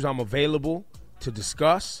any issues, I'm available to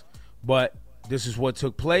discuss, but this is what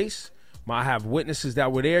took place. I have witnesses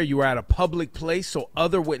that were there. You were at a public place, so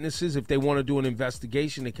other witnesses, if they want to do an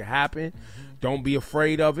investigation, it can happen. Don't be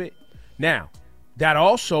afraid of it. Now, that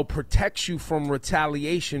also protects you from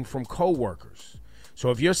retaliation from coworkers. So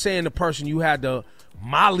if you're saying the person you had to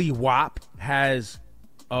mollywop has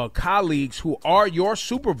colleagues who are your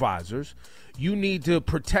supervisors, you need to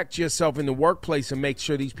protect yourself in the workplace and make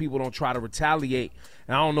sure these people don't try to retaliate.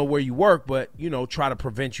 And I don't know where you work, but, try to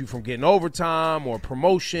prevent you from getting overtime or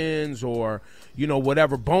promotions or,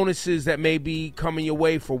 whatever bonuses that may be coming your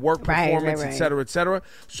way for work performance, et cetera, et cetera.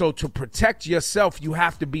 So to protect yourself, you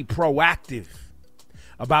have to be proactive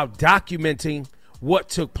about documenting what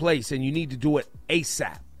took place, and you need to do it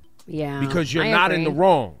ASAP. Yeah. Because you're not in the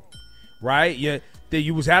wrong, right?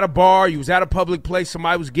 You was at a bar, you was at a public place,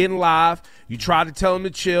 somebody was getting live, you tried to tell them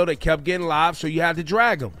to chill, they kept getting live, so you had to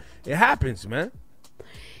drag them. It happens, man.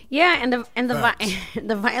 Yeah, and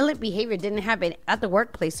the violent behavior didn't happen at the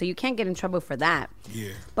workplace, so you can't get in trouble for that.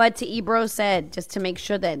 Yeah. But to Ebro said, just to make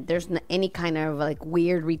sure that there's any kind of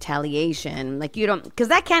weird retaliation, because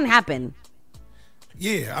that can happen.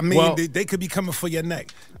 Yeah, I mean, they could be coming for your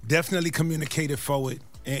neck. Definitely communicate it forward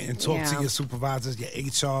and talk to your supervisors, your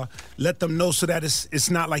HR. Let them know so that it's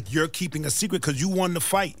not like you're keeping a secret because you won the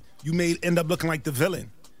fight. You may end up looking like the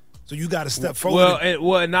villain. So you got to step forward.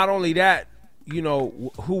 Well, not only that,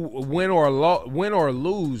 who win or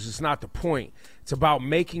lose is not the point. It's about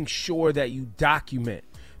making sure that you document.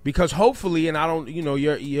 Because hopefully, and I don't,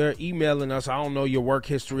 you're emailing us. I don't know your work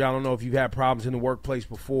history. I don't know if you've had problems in the workplace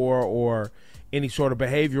before or any sort of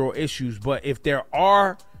behavioral issues, but if there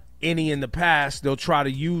are any in the past, they'll try to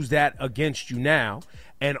use that against you now.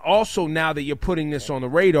 And also, now that you're putting this on the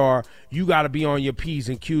radar, you got to be on your P's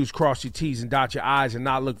and Q's, cross your T's and dot your I's, and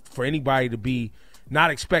not look for not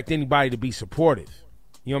expect anybody to be supportive.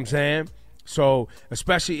 You know what I'm saying? So,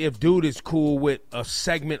 especially if dude is cool with a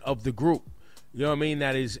segment of the group, you know what I mean,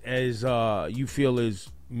 that is you feel is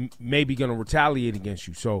maybe going to retaliate against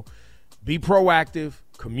you. So, be proactive,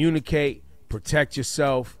 communicate, protect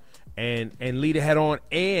yourself, and lead ahead on,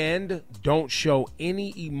 and don't show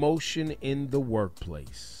any emotion in the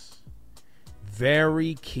workplace.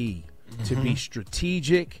 Very key to be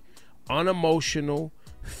strategic, unemotional,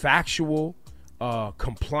 factual,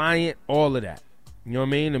 compliant, all of that. You know what I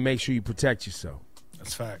mean? To make sure you protect yourself.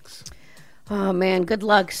 That's facts. Oh, man, good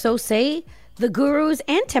luck. So say the gurus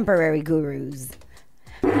and temporary gurus.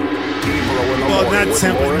 Well, not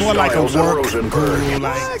temporary, more like a work guru.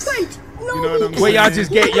 Like, you know what I'm saying? Well,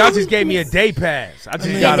 y'all just gave me a day pass. I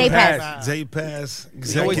just got a pass. Day pass.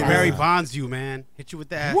 They always Barry Bonds you, man. Hit you with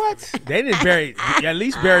that. What? They didn't bury. At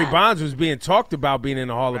least Barry Bonds was being talked about being in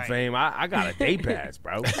the Hall of Fame. I got a day pass,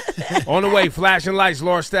 bro. On the way, flashing lights.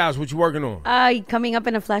 Laura Styles, what you working on? Coming up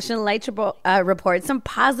in a flashing lights report, some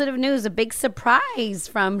positive news. A big surprise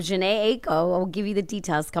from Jhené Aiko. I'll give you the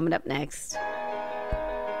details coming up next.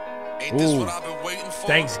 Ooh.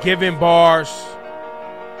 Thanksgiving bars.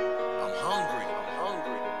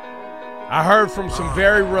 I heard from some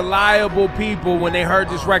very reliable people when they heard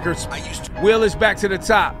this record, Wheel Us Back to the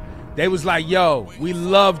Top. They was like, yo, we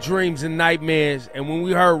love Dreams and Nightmares. And when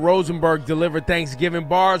we heard Rosenberg deliver Thanksgiving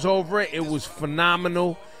bars over it, it was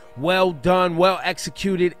phenomenal, well done, well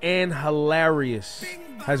executed, and hilarious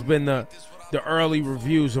has been the early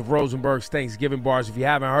reviews of Rosenberg's Thanksgiving bars. If you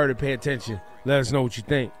haven't heard it, pay attention. Let us know what you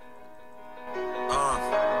think.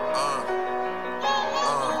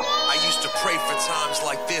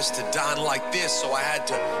 Like this to dine like this, so I had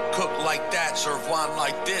to cook like that, serve wine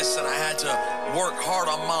like this, and I had to work hard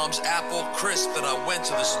on mom's apple crisp. Then I went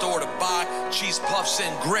to the store to buy cheese puffs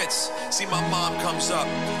and grits. See, my mom comes up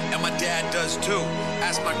and my dad does too.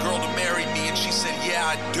 Asked my girl to marry me and she said, yeah,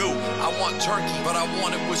 I do. I want turkey, but I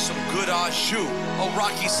want it with some good au jus. Oh,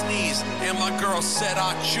 Rocky sneezed and my girl said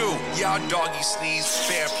I chew. Yeah, doggy sneeze,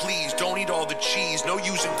 fair please, don't eat all the cheese, no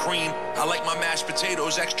using cream. I like my mashed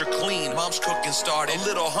potatoes extra clean. Mom's cooking started a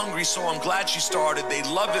little hungry, so I'm glad she started. They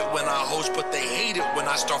love it when I host, but they hate it when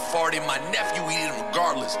I start farting. My nephew eating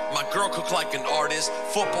regardless. My girl cooked like an artist.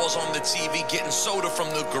 Football's on the TV, getting soda from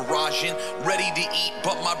the garage in, ready to eat,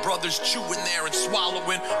 but my brother's chewing there and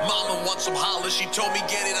swallowing. Mama wants some holla, she told me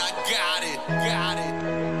get it, I got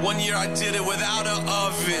it. 1 year I did it without an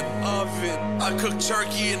oven. I cooked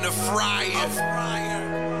turkey in the fryer.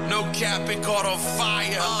 No cap, it caught on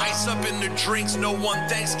fire. Ice up in the drinks, no one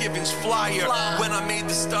Thanksgiving's flyer. When I made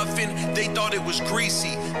the stuffing, they thought it was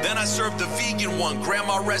greasy. Then I served the vegan one.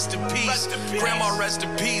 Grandma, rest in peace. Grandma, rest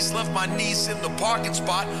in peace. Left my niece in the parking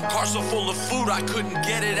spot. Car so full of food, I couldn't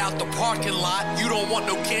get it out the parking lot. You don't want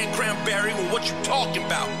no canned cranberry? Well, what you talking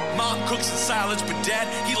about? Mom cooks in silence, but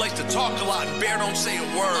Dad, he likes to talk a lot. And Bear don't say a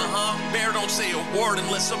word. Bear don't say a word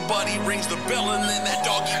unless somebody rings the bell, and then that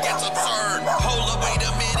doggy gets absurd. Hold up, wait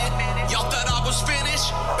a minute. Y'all thought I was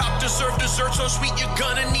finished? About to serve dessert so sweet you're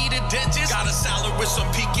gonna need a dentist. Got a salad with some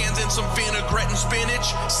pecans and some vinaigrette and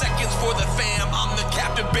spinach. Seconds for the fam, I'm the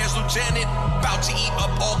Captain Bear's lieutenant. About to eat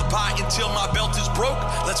up all the pie until my belt is broke.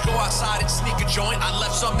 Let's go outside and sneak a joint. I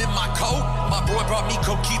left some in my coat. My boy brought me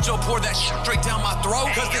coquito, pour that shit straight down my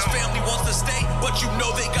throat. Cause this family wants to stay, but you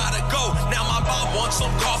know they gotta go. Now my mom wants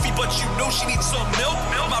some coffee, but you know she needs some milk.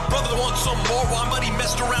 My brother wants some more while money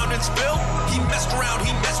messed around and spilled. He messed around,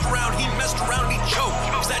 he messed around, he messed around, he choked.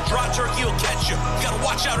 Cause that dry turkey will catch you. You gotta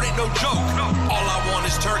watch out, it ain't no joke. All I want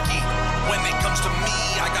is turkey. When it comes to me,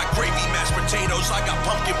 I got gravy, mashed potatoes, I got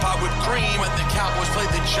pumpkin pie with cream. When the Cowboys play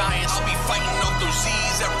the Giants, I'll be fighting off those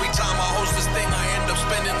Z's. Every time I host this thing, I end up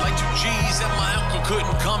spending like 2 G's. And my uncle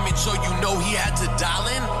couldn't come in, so you know he had to dial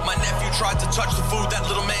in. My nephew tried to touch the food, that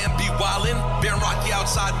little man be wildin'. Bear Rocky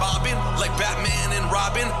outside bobbing, like Batman and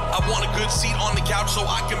Robin. I want a good seat on the couch so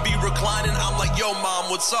I can be reclining. I'm like, yo,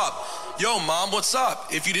 Mom, what's up? Yo, Mom, what's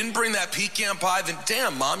up? If you didn't bring that pecan pie, then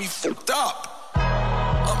damn, Mom, you fucked up.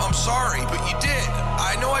 I'm sorry, but you did.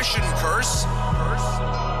 I know I shouldn't curse.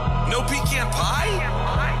 No pecan pie?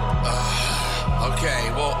 Okay,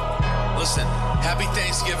 well, listen. Happy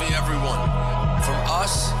Thanksgiving, everyone. From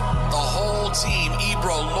us, the whole team,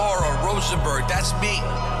 Ebro, Laura, Rosenberg, that's me.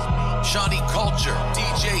 Shawnee Culture,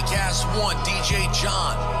 DJ Gas One, DJ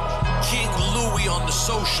John, King Louie on the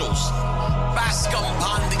socials, Bascom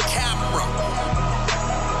on the camera.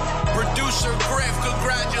 Producer Griff,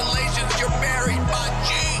 congratulations, you're married, my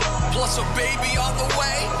G. Plus a baby on the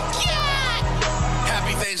way. Yeah!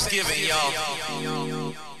 Happy Thanksgiving,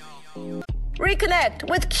 y'all. Reconnect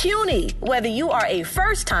with CUNY. Whether you are a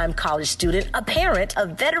first-time college student, a parent, a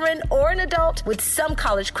veteran, or an adult, with some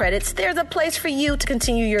college credits, there's a place for you to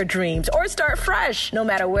continue your dreams or start fresh. No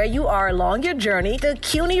matter where you are along your journey, the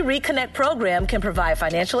CUNY Reconnect program can provide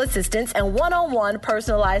financial assistance and one-on-one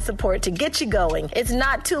personalized support to get you going. It's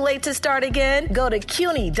not too late to start again. Go to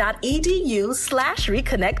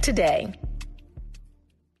cuny.edu/reconnect today.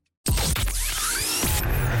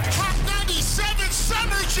 Hot 97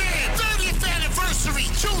 Summer Jam, 30th anniversary,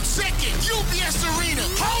 June 2nd, UBS Arena.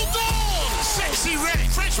 Hold on! Sexy Red,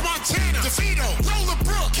 French Montana, DeVito, Lola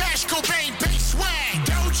Brooke, Cash Cobain, Bass Swag,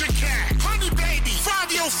 Doja Cat, Honey Baby,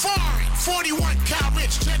 Fabio Foreign, 41 Cal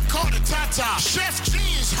Rich, Jet Carter, Tata, Chef G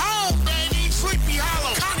is home, baby, Sleepy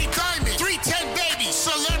Hollow, Connie Diamond, 310 Baby,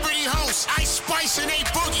 Celebrity Host, Ice Spice and A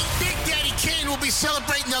Boogie. Big Daddy Kane will be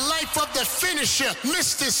celebrating the life of the finisher,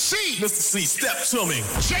 Mr. C. Mr. C, step to me.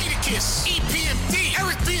 Jadakiss, EPMD,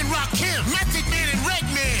 Eric B. and Rakim, Method Man and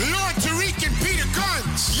Redman, Lord Tariq and Peter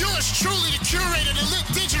Guns. Yours truly, the curator, the lit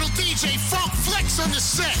digital DJ, Funk Flex on the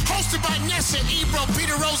set. Hosted by Nessa, Ebro,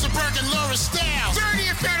 Peter Rosenberg, and Laura Stiles.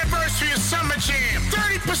 30th anniversary of Summer Jam.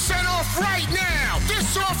 30% off right now.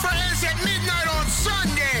 This offer ends at midnight on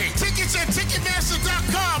Sunday. Tickets at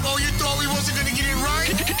Ticketmaster.com. Oh, you thought we wasn't going to get it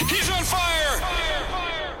right? He's on fire.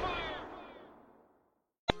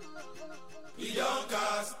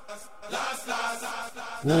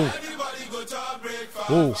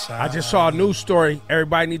 Ooh, I just saw a news story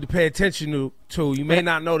everybody need to pay attention to. You may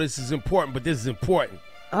not know this is important, but this is important.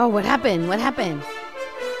 Oh, what happened? What happened?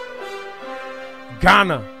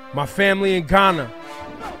 Ghana, my family in Ghana,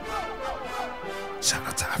 shout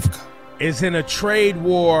out to Africa, is in a trade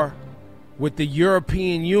war with the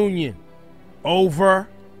European Union over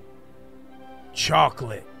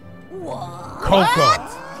chocolate. Cocoa.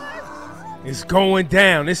 It's going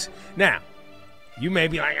down. Now, you may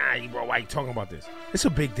be like, bro, why are you talking about this? It's a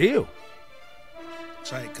big deal.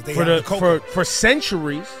 That's right, 'cause they have the cocoa. For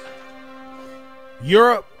centuries,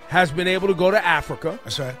 Europe has been able to go to Africa.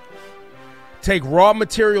 That's right. Take raw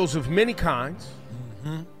materials of many kinds,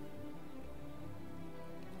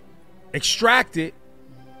 extract it,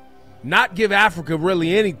 not give Africa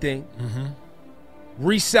really anything,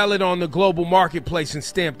 resell it on the global marketplace and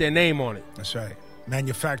stamp their name on it. That's right.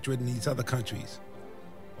 Manufacture it in these other countries.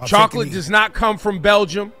 Chocolate does not come from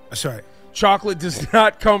Belgium. That's right. Chocolate does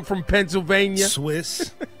not come from Pennsylvania.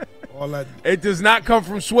 Swiss. All that. It does not come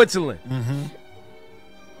from Switzerland.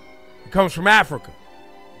 It comes from Africa.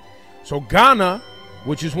 So Ghana,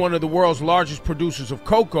 which is one of the world's largest producers of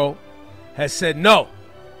cocoa, has said no.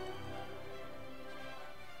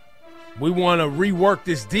 We want to rework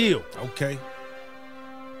this deal. Okay.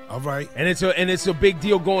 All right. And it's a big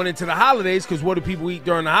deal going into the holidays, because what do people eat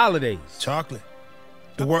during the holidays? Chocolate.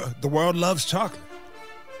 The world loves chocolate.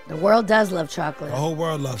 The world does love chocolate. The whole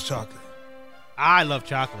world loves chocolate. I love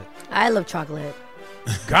chocolate. I love chocolate.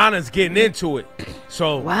 Ghana's getting into it.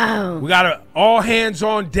 So wow. We got all hands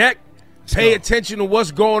on deck. Pay attention to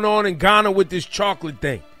what's going on in Ghana with this chocolate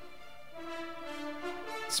thing.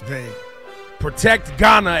 It's big. Protect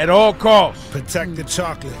Ghana at all costs. Protect the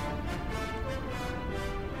chocolate.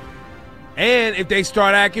 And if they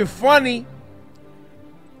start acting funny,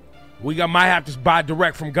 might have to buy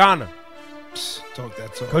direct from Ghana. Talk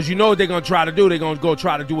that talk. Because you know what they're going to try to do. They're going to go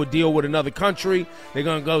try to do a deal with another country. They're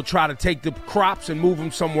going to go try to take the crops and move them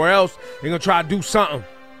somewhere else. They're going to try to do something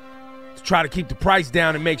to try to keep the price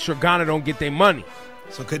down and make sure Ghana don't get their money.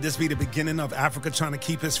 So could this be the beginning of Africa trying to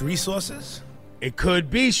keep its resources? It could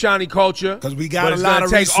be, Shawnee Culture. Because we got a lot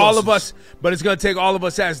of resources. All of us, but it's going to take all of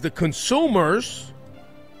us as the consumers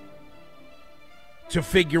to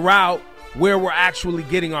figure out where we're actually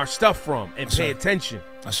getting our stuff from and pay attention.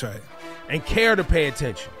 That's right. And care to pay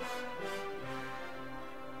attention.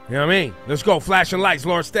 You know what I mean? Let's go. Flashing lights,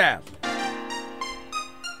 Laura Stiles.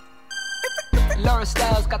 Laura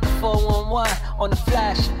Stiles got the 411 on the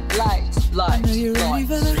flashing lights. I know you're ready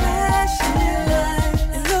for the flashing lights,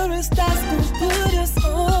 and Laura Stiles gonna put us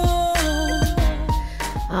on.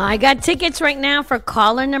 I got tickets right now for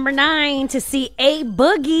caller number 9 to see A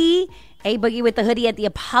Boogie. A Boogie with the Hoodie at the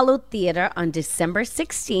Apollo Theater on December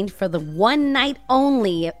 16th for the one night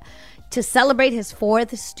only to celebrate his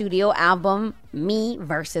 4th studio album, Me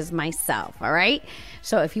Versus Myself, all right?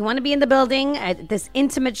 So if you want to be in the building at this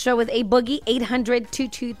intimate show with A Boogie,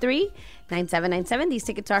 800-223-9797. These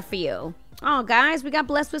tickets are for you. Oh, guys, we got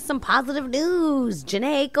blessed with some positive news.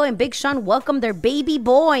 Janae Aiko and Big Sean welcomed their baby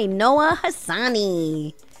boy, Noah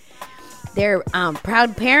Hassani. Their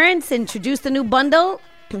proud parents introduced a new bundle.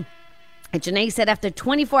 And Janae said after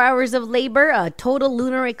 24 hours of labor, a total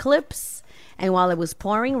lunar eclipse, and while it was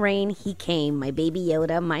pouring rain, he came, my baby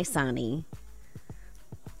Yoda, my Sonny.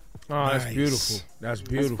 Oh, that's beautiful. That's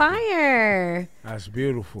beautiful. That's fire. That's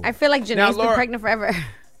beautiful. I feel like Janae's been pregnant forever.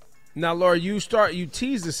 Now, Laura, you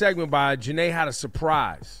teased the segment by Janae had a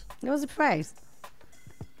surprise. It was a surprise.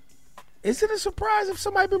 Is it a surprise if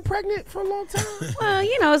somebody been pregnant for a long time?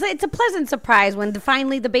 Well, it's a pleasant surprise when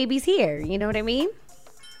finally the baby's here. You know what I mean?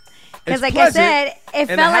 Because like I said, it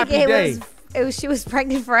felt like it was she was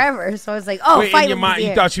pregnant forever. So I was like, finally. In your mind,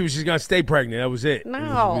 you thought she was just going to stay pregnant. That was it.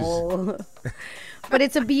 No. But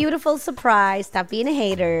it's a beautiful surprise. Stop being a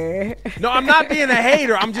hater. No, I'm not being a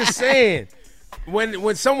hater. I'm just saying,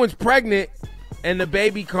 when someone's pregnant and the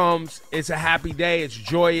baby comes, it's a happy day. It's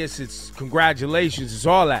joyous. It's congratulations. It's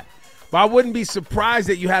all that. But I wouldn't be surprised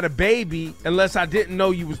that you had a baby unless I didn't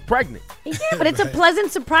know you was pregnant. Yeah, but it's a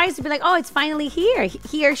pleasant surprise to be like, it's finally here.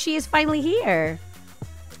 He or she is finally here.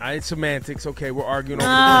 It's semantics. Okay, we're arguing over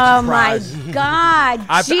the word surprise. Oh, my God.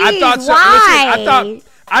 Jeez,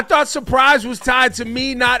 I thought surprise was tied to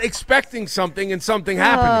me not expecting something and something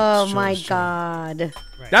happening. Oh, my God.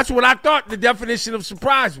 That's what I thought the definition of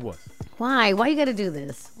surprise was. Why? Why you got to do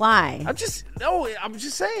this? Why? I'm just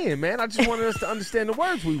saying, man. I just wanted us to understand the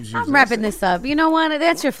words we was using. I'm wrapping this up. You know what?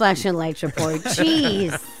 That's your flashing lights report.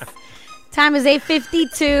 Jeez. Time is 8:52.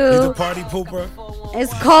 He's the party pooper.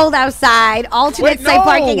 It's cold outside. Alternate site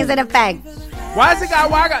parking is in effect. Why is it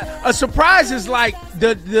got a surprise is like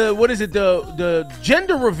the what is it? The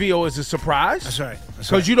gender reveal is a surprise. That's right.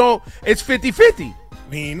 Because you don't, it's 50-50.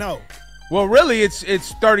 We ain't know. Well, really, it's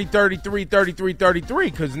 30-33, 33-33,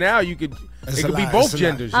 because now it could be both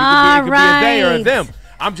genders. It could be a they or a them.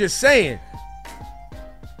 I'm just saying.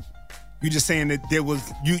 You just saying that there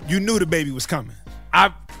was you knew the baby was coming.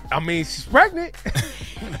 I mean, she's pregnant.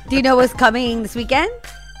 Do you know what's coming this weekend?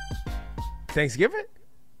 Thanksgiving?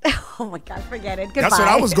 Oh my God, forget it. Goodbye. That's what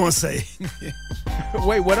I was gonna say.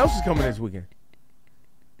 Wait, what else is coming this weekend?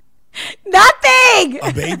 Nothing.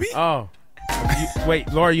 A baby? Oh.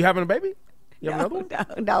 Wait, Laura, you having a baby? You have another one?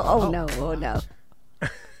 No. Oh, no.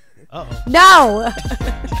 Uh-oh. No.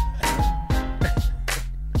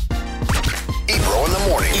 Ebro in the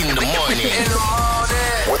morning.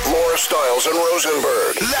 With Laura Stiles and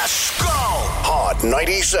Rosenberg. Let's go. Hot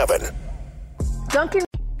 97. Duncan.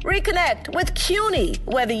 Reconnect with CUNY.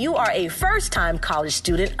 Whether you are a first-time college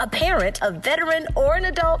student, a parent, a veteran, or an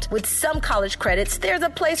adult, with some college credits, there's a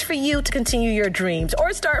place for you to continue your dreams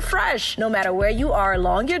or start fresh. No matter where you are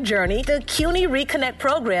along your journey, the CUNY Reconnect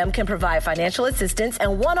program can provide financial assistance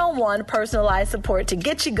and one-on-one personalized support to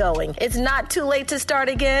get you going. It's not too late to start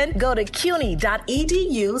again. Go to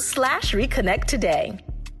cuny.edu/reconnect today.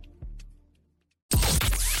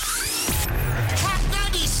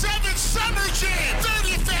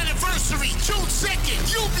 June 2nd,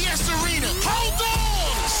 UBS Arena. Hold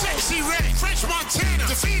on! Sexy Red, French Montana,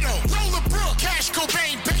 DeVito, Roller Brook, Cash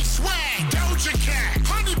Cobain, Bass Swag, Doja Cat,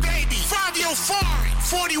 Honey Baby, Fabio Foreign,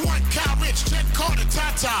 41 Cal Rich, Jet Carter,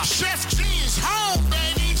 Tata, Chef G is home,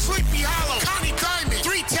 baby, Sleepy Hollow, Connie Diamond,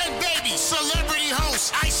 310 Baby, Celebrity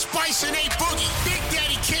Host, Ice Spice and A Boogie. Big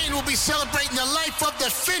Daddy Kane will be celebrating the life of the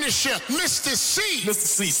finisher, Mr. C. Mr.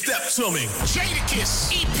 C, step to me.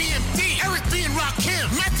 Jadakiss, EPMD, Eric B. and Rakim,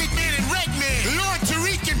 Method Man and Redman, Lord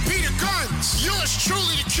Tariq and Peter Guns. Yours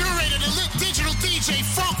truly, the curator, the lit digital DJ,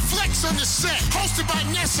 Funk Flex on the set. Hosted by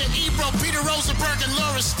Nessa, Ebro, Peter Rosenberg, and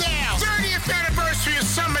Laura Stiles. 30th anniversary of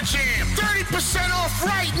Summer Jam. 30% off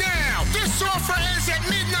right now. This offer ends at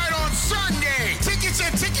midnight